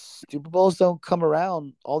Super Bowls don't come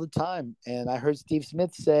around all the time. And I heard Steve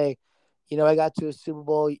Smith say, I got to a Super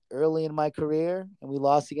Bowl early in my career, and we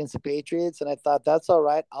lost against the Patriots, and I thought, that's all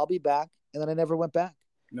right. I'll be back. And then I never went back.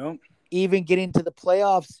 No. Even getting to the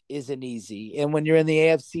playoffs isn't easy. And when you're in the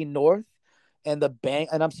AFC North and the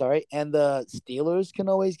Steelers can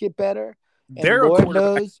always get better. And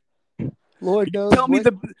Lord knows. Tell me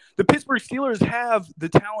the Pittsburgh Steelers have the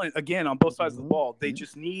talent again on both sides of the ball. They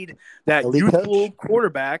just need that youthful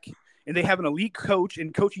quarterback, and they have an elite coach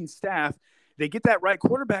and coaching staff. They get that right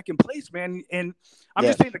quarterback in place, man. And I'm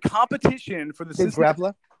just saying the competition for the Cincinnati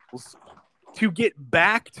to get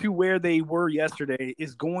back to where they were yesterday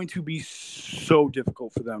is going to be so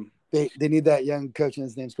difficult for them. They need that young coach, and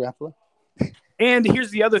his name's Garoppolo. And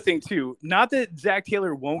here's the other thing, too. Not that Zach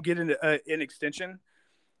Taylor won't get an extension,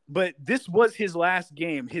 but this was his last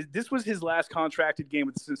game. This was his last contracted game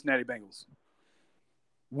with the Cincinnati Bengals.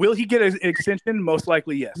 Will he get an extension? Most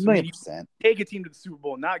likely, yes. 90%. Take a team to the Super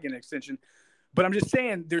Bowl and not get an extension. But I'm just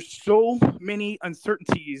saying there's so many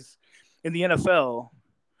uncertainties in the NFL.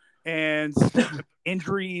 And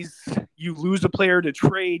injuries, you lose a player to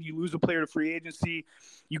trade, you lose a player to free agency.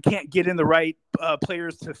 You can't get in the right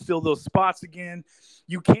players to fill those spots again.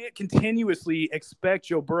 You can't continuously expect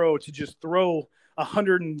Joe Burrow to just throw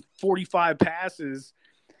 145 passes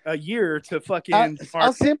a year to fucking.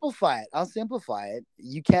 I'll simplify it.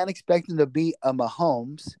 You can't expect him to be a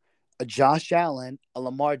Mahomes, a Josh Allen, a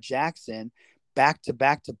Lamar Jackson, back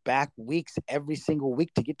weeks every single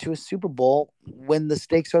week to get to a Super Bowl when the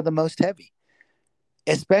stakes are the most heavy.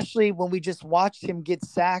 Especially when we just watched him get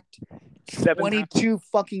sacked 22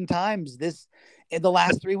 fucking times in the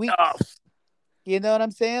last 3 weeks. You know what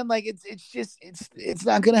I'm saying? Like it's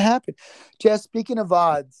not gonna happen. Jess, speaking of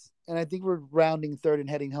odds, and I think we're rounding third and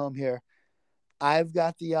heading home here. I've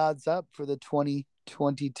got the odds up for the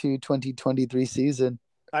 2022-2023 season.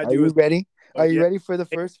 Are you ready? Are you ready for the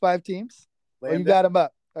first 5 teams? Well, you got them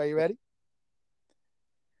up. Are you ready?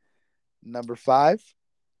 Number 5,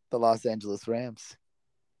 the Los Angeles Rams.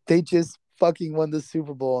 They just fucking won the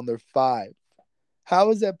Super Bowl and they're 5.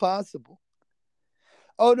 How is that possible?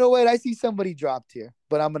 Oh, no, wait. I see somebody dropped here,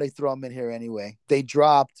 but I'm going to throw them in here anyway. They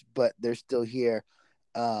dropped, but they're still here.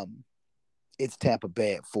 It's Tampa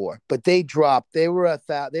Bay at 4. But they dropped. They were a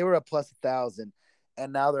plus 1,000,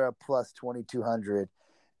 and now they're a plus 2,200.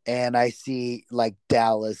 And I see like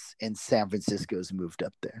Dallas and San Francisco's moved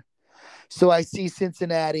up there. So I see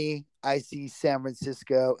Cincinnati, I see San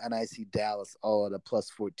Francisco, and I see Dallas all at a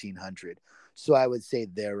plus 1,400. So I would say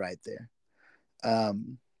they're right there.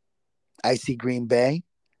 I see Green Bay,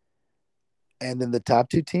 and then the top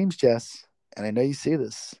two teams, Jess, and I know you see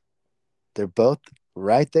this. They're both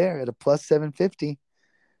right there at a plus 750.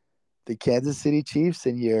 The Kansas City Chiefs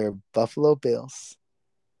and your Buffalo Bills.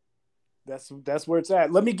 That's where it's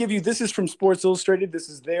at. Let me give you, this is from Sports Illustrated. This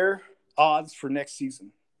is their odds for next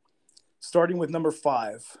season. Starting with number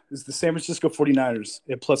 5 is the San Francisco 49ers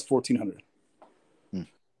at plus 1,400.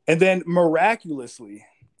 And then miraculously,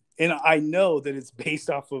 and I know that it's based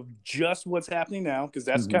off of just what's happening now, because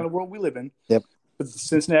that's kind of the world we live in. Yep. But the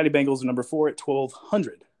Cincinnati Bengals are number 4 at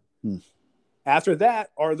 1,200. After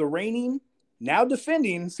that are the reigning, now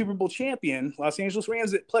defending Super Bowl champion Los Angeles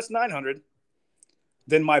Rams at plus 900.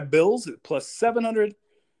 Then my Bills at plus 700.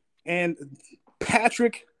 And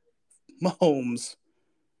Patrick Mahomes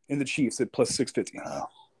and the Chiefs at plus 650.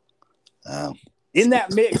 In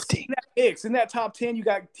that mix, in that top 10, you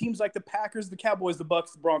got teams like the Packers, the Cowboys, the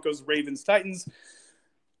Bucks, the Broncos, Ravens, Titans.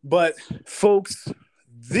 But folks,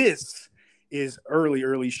 this is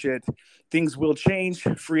early shit. Things will change.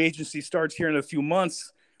 Free agency starts here in a few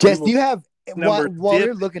months. Jess, do you have while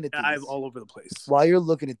you're looking at these all over the place? While you're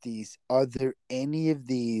looking at these, are there any of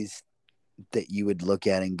these that you would look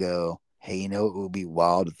at and go, "Hey, you know, it would be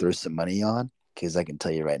wild to throw some money on"? Because I can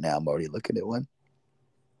tell you right now, I'm already looking at one.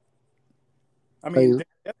 I mean,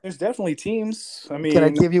 there's definitely teams. I mean, can I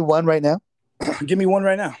give you one right now? Give me one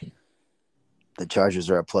right now. The Chargers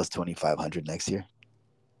are at plus 2,500 next year.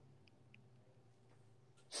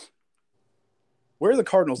 Where are the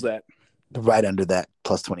Cardinals at? Right under that,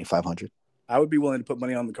 plus 2,500. I would be willing to put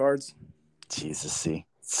money on the Cards. Jesus, see.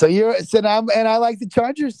 So I like the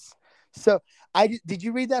Chargers. So did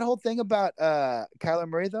you read that whole thing about Kyler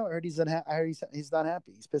Murray though? I heard he's not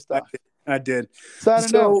happy. He's pissed off. I did. So I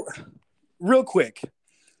don't know. Real quick,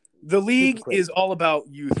 the league is all about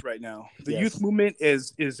youth right now. The youth movement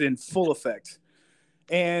is in full effect,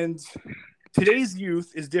 and today's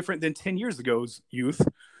youth is different than 10 years ago's youth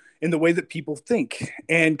in the way that people think.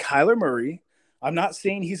 And Kyler Murray, I'm not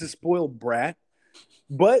saying he's a spoiled brat,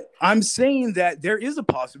 but I'm saying that there is a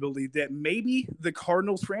possibility that maybe the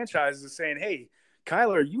Cardinals franchise is saying, "Hey,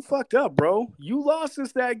 Kyler, you fucked up, bro. You lost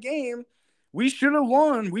us that game. We should have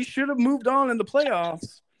won. We should have moved on in the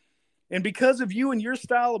playoffs. And because of you and your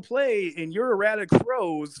style of play and your erratic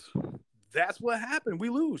throws, that's what happened. We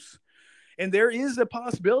lose." And there is a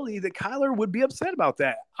possibility that Kyler would be upset about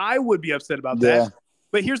that. I would be upset about that.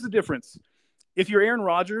 But here's the difference. If you're Aaron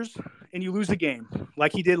Rodgers and you lose a game,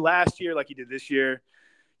 like he did last year, like he did this year,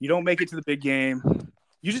 you don't make it to the big game,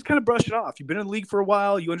 you just kind of brush it off. You've been in the league for a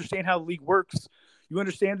while. You understand how the league works. You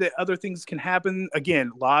understand that other things can happen.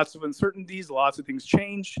 Again, lots of uncertainties, lots of things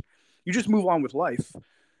change. You just move on with life.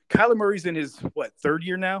 Kyler Murray's in his, third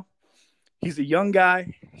year now? He's a young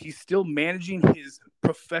guy. He's still managing his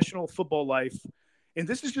professional football life. And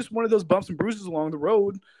this is just one of those bumps and bruises along the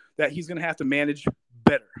road that he's going to have to manage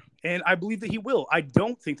better. And I believe that he will. I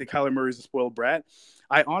don't think that Kyler Murray is a spoiled brat.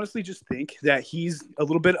 I honestly just think that he's a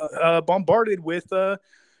little bit bombarded with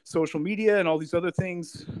social media and all these other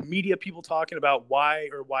things, media people talking about why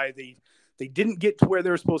they didn't get to where they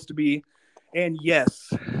were supposed to be. And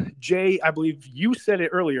yes, Jay, I believe you said it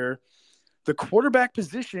earlier, the quarterback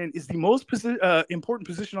position is the most important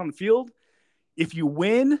position on the field. If you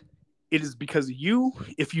win, it is because of you.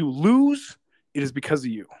 If you lose, it is because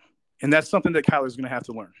of you. And that's something that Kyler's going to have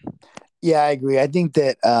to learn. Yeah, I agree. I think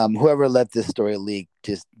that whoever let this story leak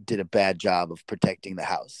just did a bad job of protecting the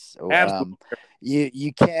house. Absolutely.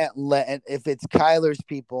 You can't let – if it's Kyler's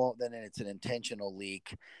people, then it's an intentional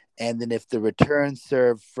leak. And then if the return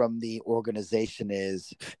served from the organization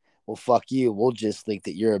is, well, fuck you, we'll just leak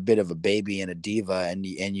that you're a bit of a baby and a diva and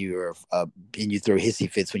you throw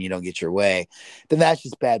hissy fits when you don't get your way, then that's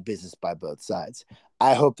just bad business by both sides.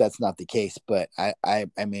 I hope that's not the case, but I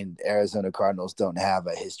mean, Arizona Cardinals don't have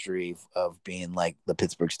a history of being like the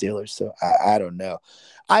Pittsburgh Steelers, so I don't know.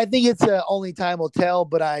 I think it's only time will tell,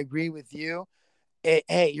 but I agree with you.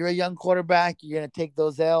 Hey, you're a young quarterback. You're going to take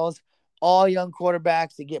those L's. All young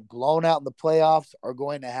quarterbacks that get blown out in the playoffs are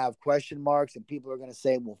going to have question marks, and people are going to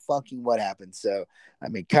say, well, fucking what happened? So, I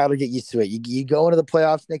mean, Kyler, get used to it. You go into the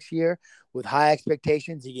playoffs next year with high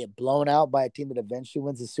expectations. You get blown out by a team that eventually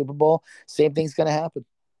wins the Super Bowl. Same thing's going to happen.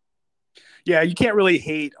 Yeah, you can't really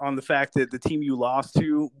hate on the fact that the team you lost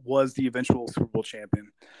to was the eventual Super Bowl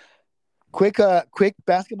champion. Quick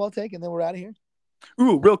basketball take, and then we're out of here.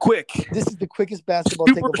 Ooh, real quick. This is the quickest basketball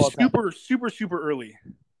take of all time. Super early.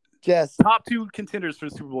 Yes. Top 2 contenders for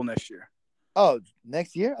the Super Bowl next year. Oh,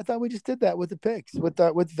 next year? I thought we just did that with the picks,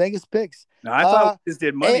 with Vegas picks. No, I thought we just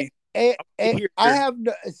did money. I have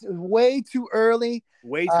it's way too early.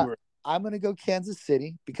 Way too early. I'm gonna go Kansas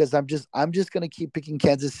City because I'm just gonna keep picking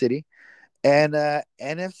Kansas City, and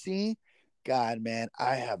NFC. God, man,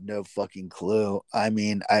 I have no fucking clue. I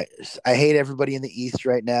mean, I hate everybody in the East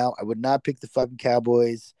right now. I would not pick the fucking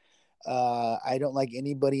Cowboys. I don't like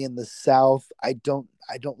anybody in the South. I don't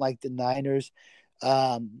like the Niners.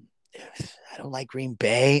 I don't like Green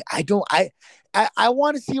Bay. I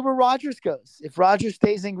want to see where Rodgers goes. If Rodgers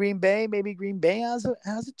stays in Green Bay, maybe Green Bay has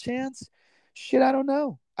a chance. Shit, I don't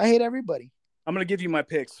know. I hate everybody. I'm gonna give you my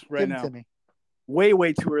picks right now. To me.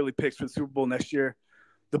 Way too early picks for the Super Bowl next year.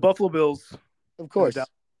 The Buffalo Bills, of course.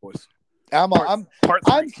 I'm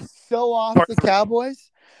so off the Cowboys.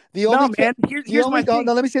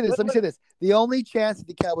 Let me say this. The only chance that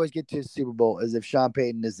the Cowboys get to the Super Bowl is if Sean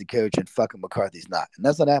Payton is the coach and fucking McCarthy's not. And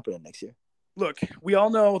that's not happening next year. Look, we all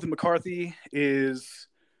know that McCarthy is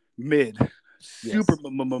mid. Super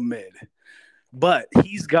mid. But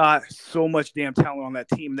he's got so much damn talent on that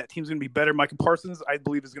team. That team's going to be better. Micah Parsons, I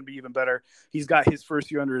believe, is going to be even better. He's got his first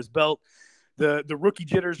year under his belt. The rookie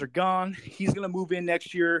jitters are gone. He's going to move in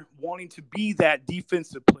next year wanting to be that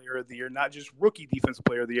defensive player of the year, not just rookie defensive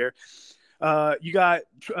player of the year. You got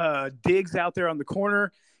Diggs out there on the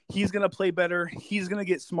corner. He's going to play better. He's going to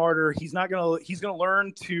get smarter. He's going to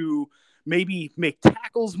learn to maybe make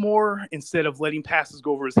tackles more instead of letting passes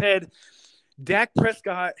go over his head. Dak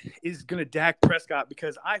Prescott is going to Dak Prescott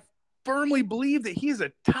because I firmly believe that he's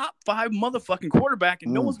a top 5 motherfucking quarterback,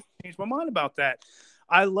 and no one's going to change my mind about that.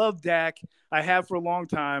 I love Dak. I have for a long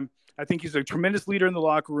time. I think he's a tremendous leader in the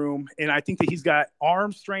locker room, and I think that he's got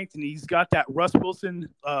arm strength, and he's got that Russ Wilson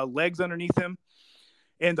legs underneath him.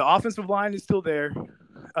 And the offensive line is still there.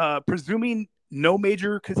 Presuming no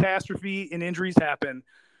major catastrophe and injuries happen,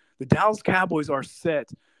 the Dallas Cowboys are set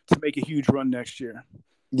to make a huge run next year.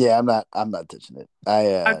 Yeah, I'm not touching it.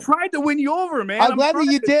 I tried to win you over, man. I'm glad that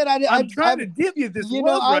you did. I'm trying to give you this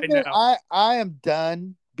love now. I am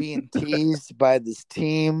done being teased by this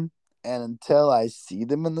team, and until I see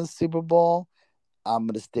them in the Super Bowl, I'm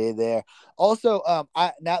gonna stay there. Also,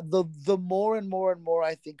 the more and more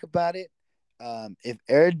I think about it, if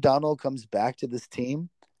Aaron Donald comes back to this team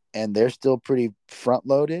and they're still pretty front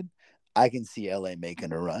loaded, I can see LA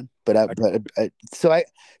making a run. But gun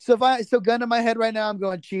to my head right now, I'm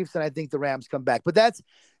going Chiefs, and I think the Rams come back. But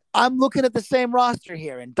I'm looking at the same roster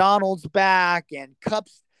here, and Donald's back, and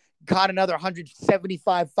Kupp's caught another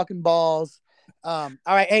 175 fucking balls. All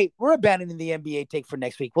right, hey, we're abandoning the NBA take for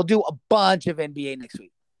next week. We'll do a bunch of NBA next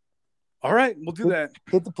week. All right, we'll do that.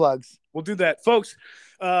 Hit the plugs. We'll do that. Folks,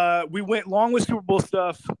 we went long with Super Bowl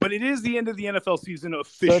stuff, but it is the end of the NFL season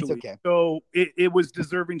officially. So, it's okay. So it was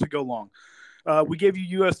deserving to go long. We gave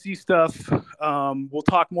you UFC stuff. We'll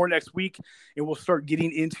talk more next week, and we'll start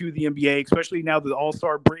getting into the NBA, especially now that the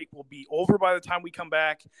All-Star break will be over by the time we come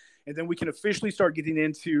back. And then we can officially start getting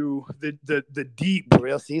into the deep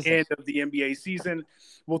real season end of the NBA season.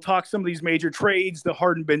 We'll talk some of these major trades, the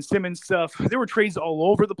Harden Ben Simmons stuff. There were trades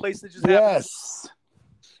all over the place that just happened.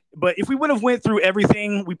 But if we would have went through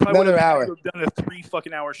everything, we probably would have done a 3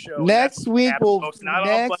 fucking hour show. Next week will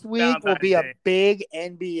be a big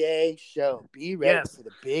NBA show. Be ready for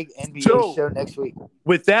the big NBA show next week.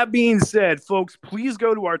 With that being said, folks, please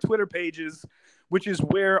go to our Twitter pages, which is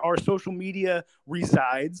where our social media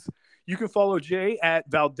resides. You can follow Jay at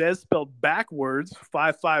Valdez, spelled backwards,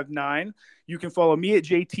 559. You can follow me at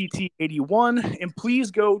JTT81. And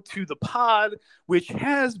please go to the pod, which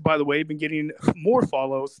has, by the way, been getting more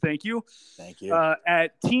follows. Thank you. Thank you.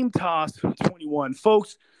 At Team Toss 21.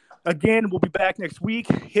 Folks, again, we'll be back next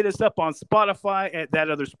week. Hit us up on Spotify at That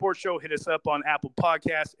Other Sports Show. Hit us up on Apple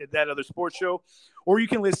Podcasts at That Other Sports Show. Or you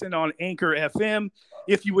can listen on Anchor FM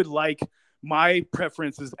if you would like. My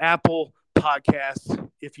preference is Apple Podcasts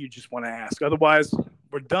if you just want to ask. Otherwise,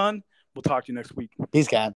 we're done. We'll talk to you next week. Peace,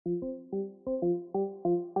 God.